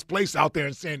in last place out there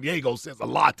in San Diego says a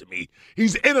lot to me.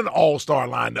 He's in an all-star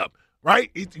lineup.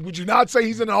 Right? Would you not say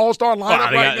he's in an all-star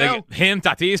lineup right now? Him,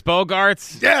 Tatis,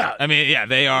 Bogarts. Yeah. I mean, yeah,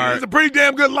 they are. It's a pretty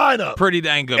damn good lineup. Pretty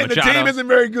dang good. And Machado. the team isn't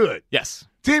very good. Yes.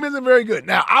 Team isn't very good.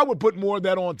 Now, I would put more of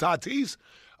that on Tatis.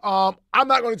 I'm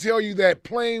not going to tell you that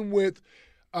playing with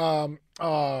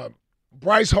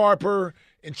Bryce Harper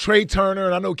and Trey Turner,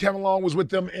 and I know Kevin Long was with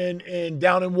them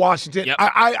down in Washington. Yep.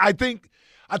 I think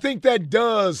that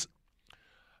does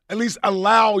at least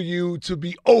allow you to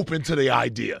be open to the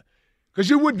idea. Because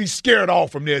you wouldn't be scared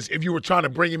off from this if you were trying to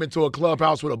bring him into a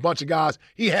clubhouse with a bunch of guys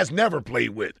he has never played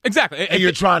with. Exactly. And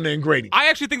you're trying to ingrate him. I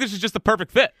actually think this is just the perfect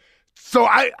fit. So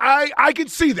I can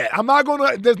see that. I'm not going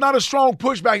to – there's not a strong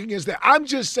pushback against that. I'm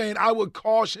just saying I would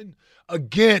caution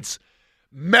against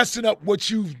messing up what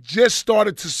you've just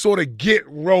started to sort of get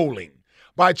rolling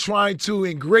by trying to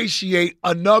ingratiate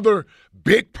another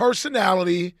big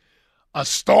personality, a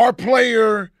star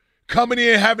player coming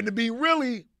in having to be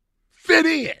really fit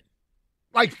in.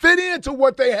 Like, fit into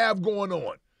what they have going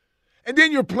on. And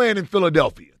then you're playing in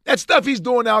Philadelphia. That stuff he's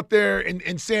doing out there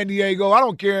in San Diego, I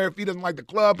don't care if he doesn't like the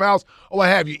clubhouse or what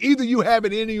have you. Either you have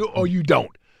it in you or you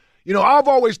don't. You know, I've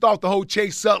always thought the whole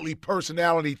Chase Utley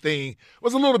personality thing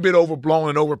was a little bit overblown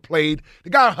and overplayed. The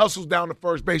guy hustles down to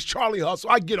first base. Charlie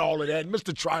Hustle. I get all of that.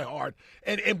 Mr. Tryhard.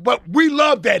 But we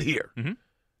love that here. Mm-hmm.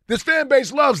 This fan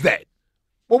base loves that.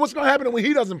 Well, what's going to happen when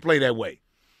he doesn't play that way?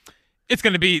 It's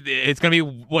gonna be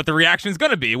what the reaction is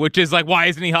gonna be, which is like, why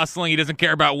isn't he hustling? He doesn't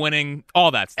care about winning,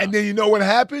 all that stuff. And then you know what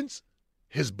happens?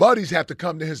 His buddies have to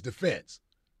come to his defense.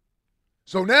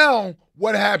 So now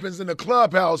what happens in the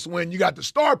clubhouse when you got the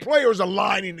star players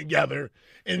aligning together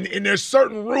and there's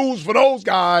certain rules for those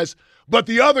guys, but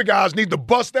the other guys need to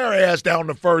bust their ass down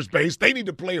to first base. They need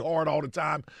to play hard all the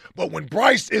time. But when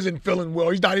Bryce isn't feeling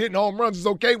well, he's not hitting home runs, it's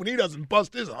okay when he doesn't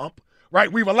bust his hump,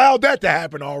 right? We've allowed that to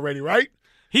happen already, right?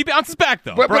 He bounces back,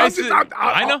 though. But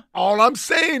I know. All I'm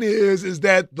saying is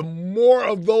that the more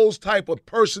of those type of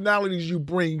personalities you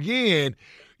bring in,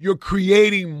 you're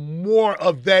creating more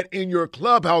of that in your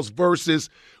clubhouse versus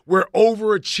we're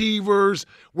overachievers,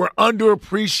 we're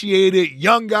underappreciated,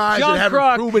 young guys John that haven't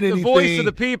Kruk, proven anything. The voice of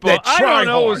the people. I don't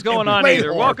know what's going on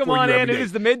either. Welcome on in. It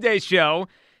is the Midday Show.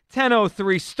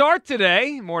 10:03 start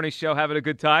today. Morning show, having a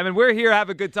good time. And we're here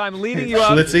having a good time leading you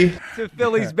up to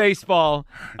Phillies baseball.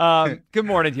 Good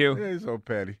morning, Hugh. Hey, so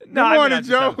petty. No, good morning,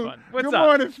 Joe. What's good up?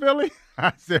 morning, Philly.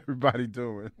 How's everybody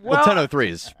doing? Well, 10:03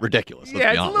 is ridiculous.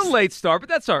 Yeah, it's a little late start, but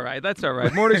that's all right. That's all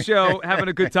right. Morning show, having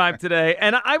a good time today.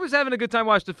 And I was having a good time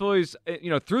watching the Phillies,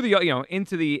 through the,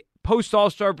 into the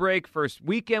post-All-Star break. First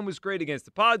weekend was great against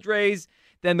the Padres.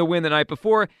 Then the win the night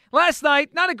before. Last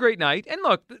night, not a great night. And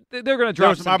look, they're going to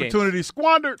drop some opportunity games.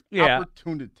 Squandered. Yeah.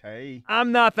 Opportunity.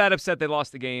 I'm not that upset they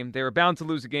lost the game. They were bound to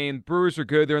lose the game. Brewers are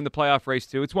good. They're in the playoff race,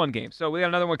 too. It's one game. So we got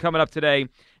another one coming up today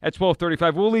at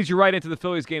 12:35. We'll lead you right into the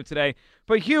Phillies game today.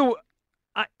 But, Hugh,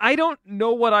 I don't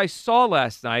know what I saw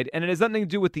last night, and it has nothing to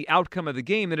do with the outcome of the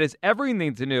game. It has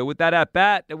everything to do with that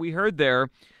at-bat that we heard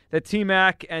there that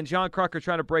T-Mac and John Kruk are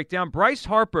trying to break down. Bryce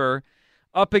Harper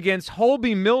up against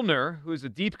Holby Milner, who's a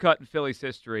deep cut in Phillies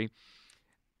history.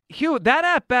 Hugh, that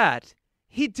at-bat,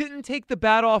 he didn't take the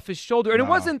bat off his shoulder. And it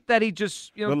wasn't that he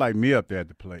just, looked like me up there at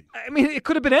the plate. I mean, it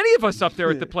could have been any of us up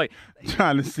there at the plate.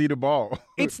 Trying to see the ball.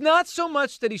 It's not so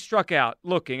much that he struck out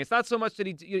looking. It's not so much that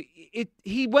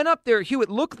he went up there. Hugh, it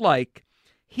looked like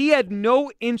he had no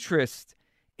interest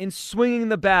in swinging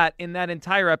the bat in that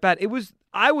entire at-bat. It was,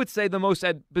 I would say, the most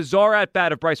bizarre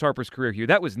at-bat of Bryce Harper's career, Hugh.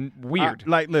 That was weird.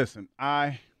 Listen,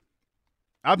 I've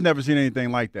never seen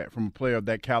anything like that from a player of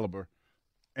that caliber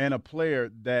and a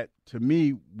player that, to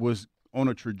me, was on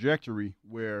a trajectory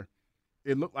where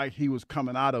it looked like he was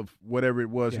coming out of whatever it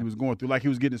was he was going through, like he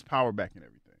was getting his power back and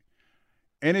everything.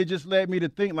 And it just led me to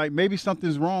think, like, maybe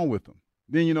something's wrong with him.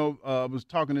 Then, I was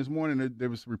talking this morning. There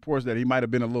was reports that he might have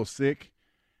been a little sick,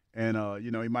 and he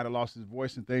might have lost his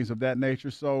voice and things of that nature.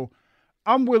 So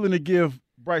I'm willing to give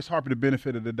Bryce Harper the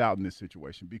benefit of the doubt in this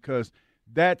situation because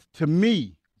that, to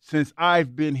me, since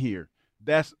I've been here,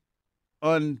 that's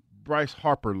Bryce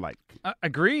Harper-like.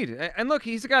 Agreed. And look,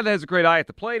 he's a guy that has a great eye at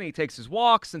the plate, and he takes his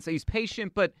walks and he's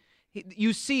patient, but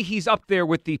you see he's up there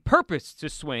with the purpose to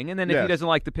swing, and then if he doesn't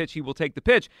like the pitch, he will take the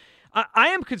pitch. I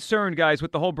am concerned, guys,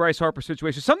 with the whole Bryce Harper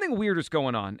situation. Something weird is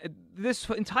going on. This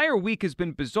entire week has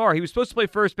been bizarre. He was supposed to play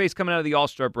first base coming out of the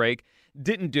All-Star break,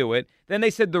 didn't do it. Then they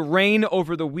said the rain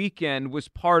over the weekend was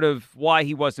part of why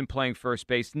he wasn't playing first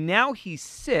base. Now he's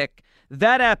sick.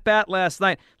 That at-bat last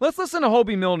night. Let's listen to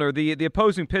Hobie Milner, the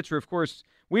opposing pitcher. Of course,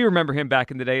 we remember him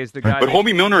back in the day as the guy. But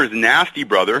Hobie Milner is nasty,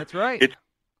 brother. That's right.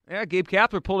 Gabe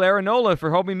Kapler pulled Aaron Nola for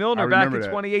Hobie Milner back in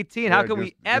 2018. How can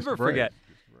we ever forget?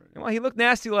 Well, he looked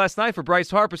nasty last night for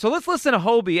Bryce Harper. So let's listen to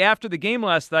Hobie after the game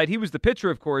last night. He was the pitcher,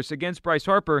 of course, against Bryce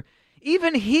Harper.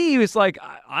 Even he was like,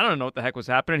 I don't know what the heck was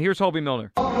happening. Here's Hobie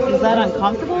Milner. Is that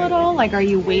uncomfortable at all? Like, are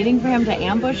you waiting for him to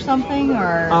ambush something,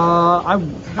 or?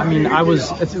 It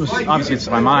was obviously it's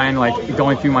my mind, like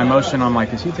going through my motion. I'm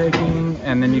like, is he taking?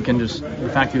 And then you can just, the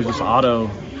fact he was just auto.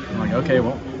 I'm like, okay,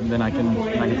 well, then I can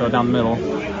throw it down the middle.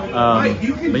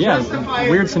 But yeah,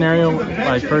 weird scenario.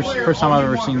 Like first time I've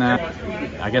ever seen that.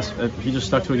 I guess he just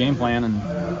stuck to a game plan, and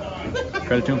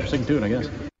credit to him for sticking to it, I guess.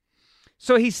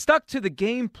 So he stuck to the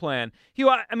game plan.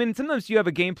 Sometimes you have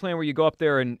a game plan where you go up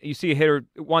there and you see a hitter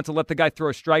wants to let the guy throw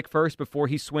a strike first before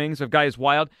he swings. If a guy is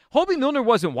wild. Hobie Milner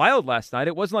wasn't wild last night.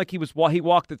 It wasn't like he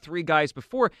walked the three guys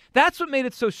before. That's what made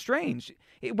it so strange.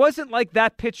 It wasn't like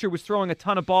that pitcher was throwing a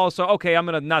ton of balls, so, okay, I'm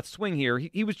going to not swing here.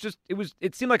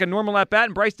 It seemed like a normal at-bat,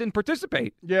 and Bryce didn't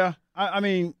participate. Yeah,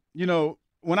 when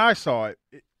I saw it,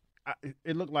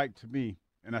 it looked like to me,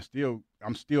 and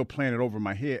I'm still playing it over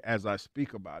my head as I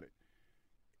speak about it.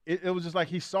 It was just like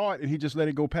he saw it and he just let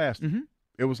it go past him. Mm-hmm.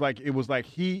 It was like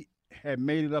he had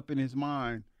made it up in his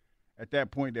mind at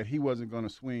that point that he wasn't going to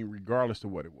swing regardless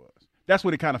of what it was. That's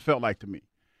what it kind of felt like to me.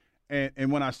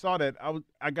 And when I saw that,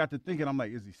 I got to thinking, I'm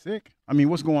like, is he sick? I mean,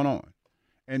 what's going on?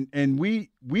 And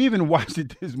we even watched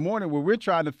it this morning where we're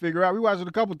trying to figure out. We watched it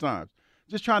a couple times,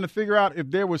 just trying to figure out if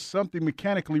there was something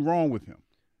mechanically wrong with him.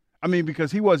 I mean,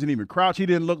 because he wasn't even crouched. He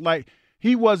didn't look like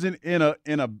he wasn't in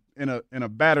a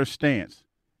batter stance.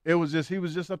 He was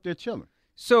just up there chilling.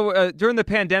 So during the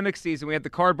pandemic season, we had the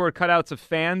cardboard cutouts of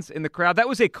fans in the crowd. That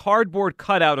was a cardboard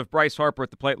cutout of Bryce Harper at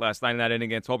the plate last night in that inning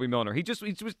against Hobie Milner. He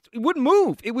wouldn't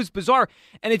move. It was bizarre.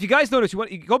 And if you guys notice,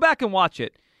 you go back and watch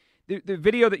it. The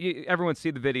video that everyone see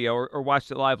the video or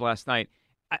watched it live last night.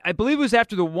 I believe it was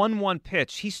after the 1-1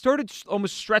 pitch. He started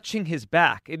almost stretching his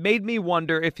back. It made me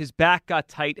wonder if his back got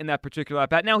tight in that particular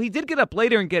at-bat. Now, he did get up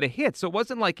later and get a hit, so it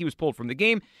wasn't like he was pulled from the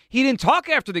game. He didn't talk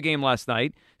after the game last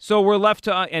night, so we're left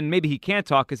to and maybe he can't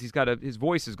talk because his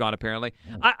voice is gone, apparently.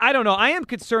 I don't know. I am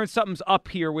concerned something's up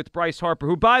here with Bryce Harper,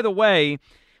 who, by the way,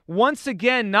 once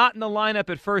again, not in the lineup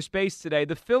at first base today.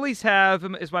 The Phillies have,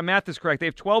 if my math is correct, they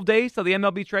have 12 days till the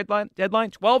MLB trade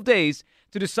deadline, 12 days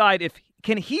to decide if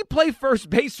can he play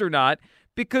first base or not,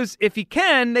 because if he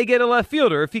can, they get a left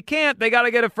fielder. If he can't, they got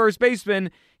to get a first baseman.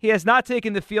 He has not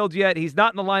taken the field yet. He's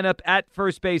not in the lineup at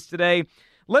first base today.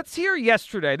 Let's hear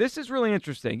yesterday. This is really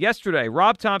interesting. Yesterday,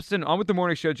 Rob Thomson on with the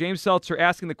Morning Show, James Seltzer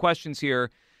asking the questions here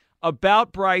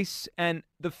about Bryce and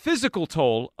the physical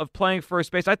toll of playing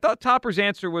first base. I thought Topper's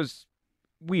answer was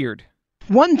weird.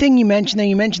 One thing you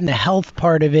mentioned the health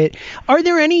part of it. Are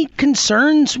there any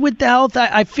concerns with the health?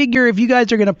 I figure if you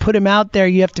guys are going to put him out there,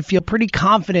 you have to feel pretty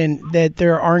confident that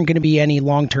there aren't going to be any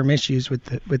long-term issues with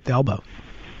the elbow.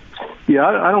 Yeah,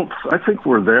 I think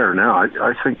we're there now.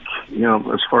 I think,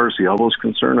 as far as the elbow is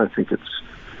concerned, I think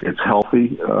it's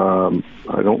healthy.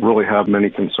 I don't really have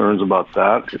many concerns about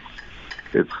that.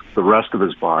 It's the rest of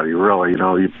his body, really.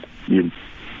 You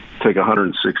take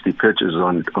 160 pitches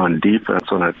on defense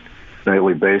on a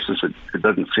nightly basis. It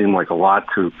doesn't seem like a lot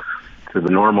to the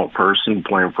normal person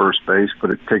playing first base, but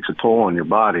it takes a toll on your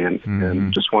body,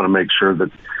 and just want to make sure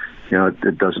that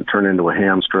it doesn't turn into a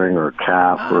hamstring or a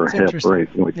calf or a hip or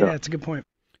anything like that. Yeah, that's a good point.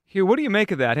 Hugh, what do you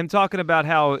make of that? Him talking about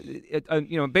how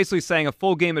basically saying a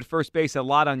full game at first base a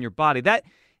lot on your body. That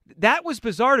was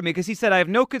bizarre to me because he said I have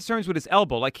no concerns with his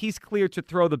elbow. Like he's clear to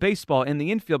throw the baseball in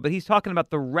the infield, but he's talking about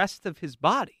the rest of his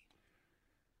body.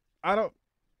 I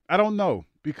don't know,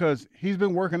 because he's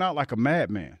been working out like a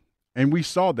madman, and we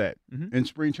saw that in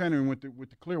spring training with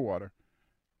the Clearwater,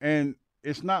 and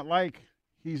it's not like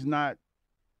he's not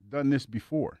done this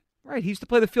before. Right, he used to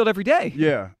play the field every day.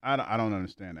 Yeah, I don't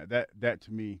understand that. That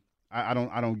to me, I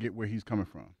don't get where he's coming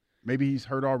from. Maybe he's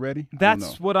hurt already.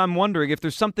 That's what I'm wondering, if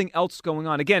there's something else going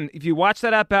on. Again, if you watch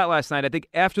that at-bat last night, I think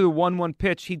after the 1-1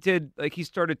 pitch, he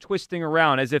started twisting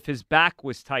around as if his back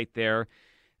was tight there.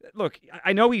 Look,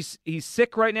 I know he's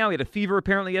sick right now. He had a fever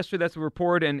apparently yesterday. That's the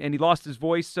report, and he lost his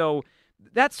voice. So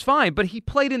that's fine, but he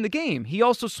played in the game. He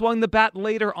also swung the bat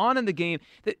later on in the game.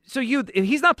 So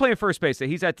he's not playing first base.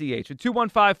 He's at DH.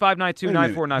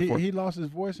 215-592-9494. He lost his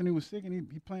voice and he was sick, and he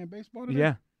playing baseball today?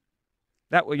 Yeah.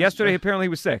 Yesterday apparently he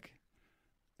was sick.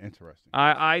 Interesting.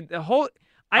 I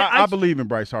believe in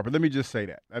Bryce Harper. Let me just say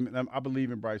that. I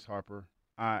believe in Bryce Harper.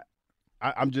 I'm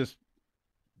just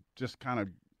kind of,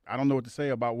 I don't know what to say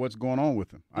about what's going on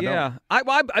with him.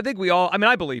 I think we all. I mean,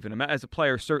 I believe in him as a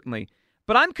player, certainly.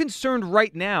 But I'm concerned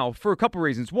right now for a couple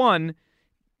reasons. One,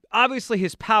 obviously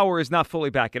his power is not fully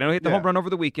back. I know he hit the home run over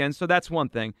the weekend, so that's one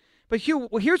thing. But Hugh,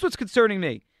 here's what's concerning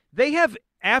me.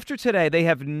 After today, they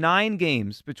have 9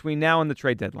 games between now and the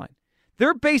trade deadline.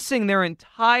 They're basing their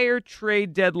entire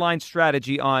trade deadline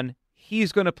strategy on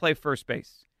he's going to play first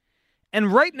base.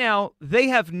 And right now, they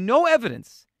have no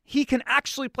evidence he can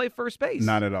actually play first base.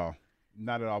 Not at all.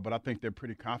 Not at all. But I think they're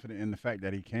pretty confident in the fact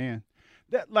that he can.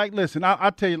 Listen,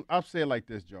 I'll tell you, I'll say it like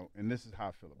this, Joe, and this is how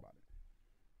I feel about it.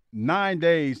 9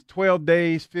 days, 12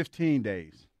 days, 15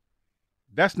 days.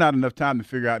 That's not enough time to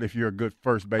figure out if you're a good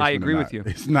first baseman. I agree with you.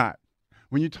 It's not.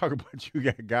 When you talk about you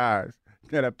got guys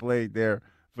that have played there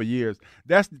for years,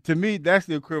 to me, that's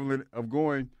the equivalent of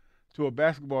going to a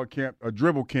basketball camp, a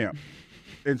dribble camp,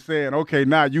 and saying, okay,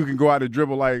 now you can go out and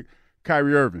dribble like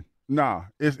Kyrie Irving. Nah,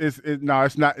 it's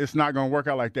not going to work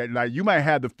out like that. Like, you might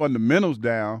have the fundamentals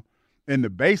down in the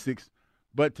basics,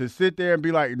 but to sit there and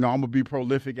be like, no, I'm going to be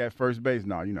prolific at first base,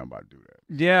 no, you're not about to do that.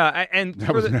 Yeah, and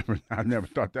I never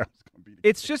thought that was going to be the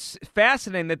case. Just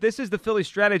fascinating that this is the Phillies'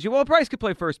 strategy. Well, Bryce could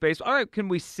play first base. All right, can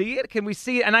we see it?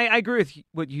 And I agree with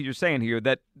what you're saying here,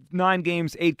 that 9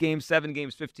 games, 8 games, 7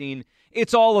 games, 15,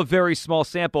 it's all a very small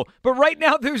sample. But right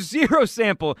now, there's 0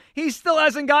 sample. He still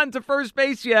hasn't gotten to first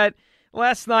base yet.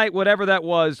 Last night, whatever that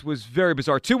was very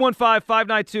bizarre.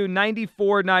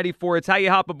 215-592-9494. It's how you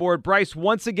hop aboard. Bryce,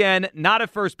 once again, not at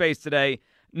first base today.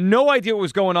 No idea what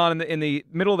was going on in the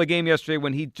middle of the game yesterday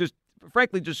when he just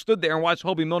stood there and watched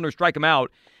Hobie Milner strike him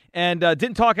out. And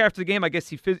didn't talk after the game. I guess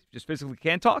he just physically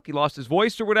can't talk. He lost his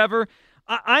voice or whatever.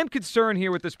 I'm concerned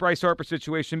here with this Bryce Harper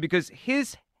situation because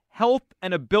his health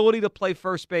and ability to play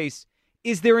first base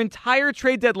is their entire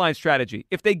trade deadline strategy.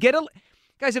 If the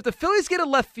Phillies get a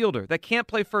left fielder that can't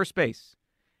play first base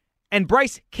and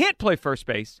Bryce can't play first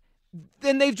base,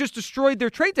 then they've just destroyed their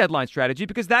trade deadline strategy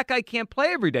because that guy can't play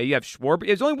every day. You have Schwarber.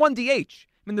 There's only one DH. I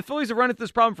mean, the Phillies have run into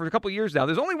this problem for a couple of years now.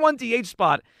 There's only one DH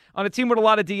spot on a team with a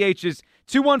lot of DHs.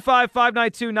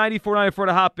 215-592-9494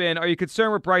 to hop in. Are you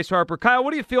concerned with Bryce Harper? Kyle,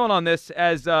 what are you feeling on this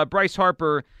as Bryce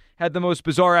Harper had the most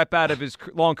bizarre at-bat of his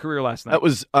long career last night? That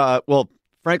was,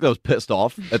 frankly, I was pissed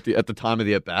off at the time of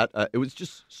the at-bat. It was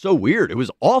just so weird. It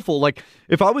was awful. Like,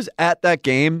 if I was at that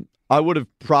game, I would have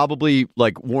probably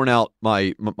worn out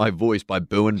my voice by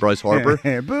booing Bryce Harper.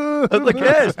 Boo!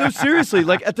 Yes, no, seriously.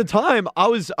 Like, at the time, I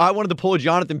wanted to pull a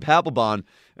Jonathan Papelbon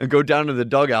and go down to the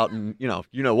dugout and you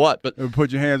know what, but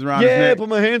put your hands around his neck. Yeah, put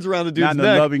my hands around the dude's neck.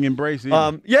 Not a loving embrace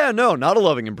either. No, not a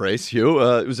loving embrace, Hugh.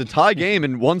 It was a tie game,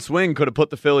 and one swing could have put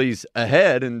the Phillies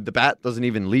ahead, and the bat doesn't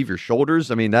even leave your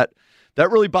shoulders. I mean, that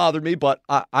really bothered me, but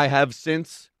I have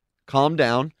since calmed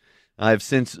down. I've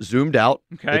since zoomed out.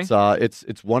 Okay.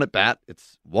 It's one at bat.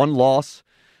 It's one loss.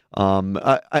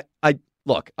 I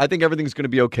think everything's going to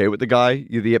be okay with the guy.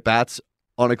 The at bat's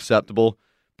unacceptable,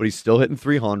 but he's still hitting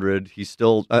 300. He's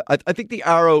still. I think the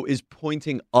arrow is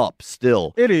pointing up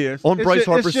still. It is on Bryce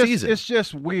Harper's season. It's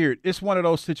just weird. It's one of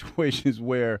those situations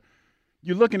where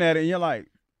you're looking at it and you're like,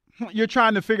 you're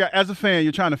trying to figure out, as a fan,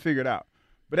 you're trying to figure it out.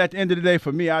 But at the end of the day,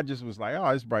 for me, I just was like, oh,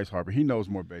 it's Bryce Harper. He knows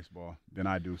more baseball than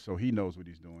I do, so he knows what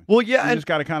he's doing. Well, yeah. You just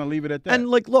got to kind of leave it at that. And,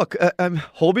 look,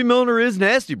 Hobie Milner is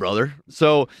nasty, brother.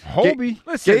 So Hobie?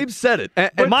 Gabe said it.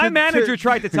 And my manager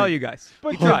tried to tell you guys.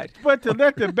 He tried. But to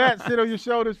let the bat sit on your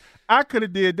shoulders, I could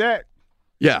have did that.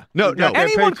 Yeah. No.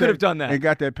 Anyone could have done that. And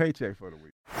got that paycheck for the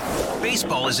week.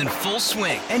 Baseball is in full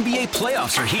swing. NBA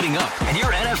playoffs are heating up, and your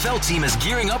NFL team is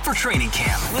gearing up for training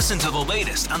camp. Listen to the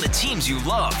latest on the teams you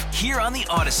love here on the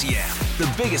Odyssey app.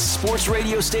 The biggest sports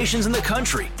radio stations in the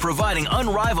country, providing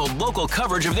unrivaled local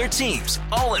coverage of their teams,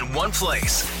 all in one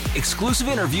place. Exclusive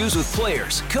interviews with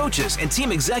players, coaches, and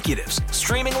team executives,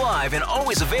 streaming live and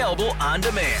always available on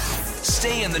demand.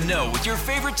 Stay in the know with your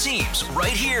favorite teams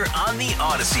right here on the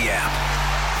Odyssey app.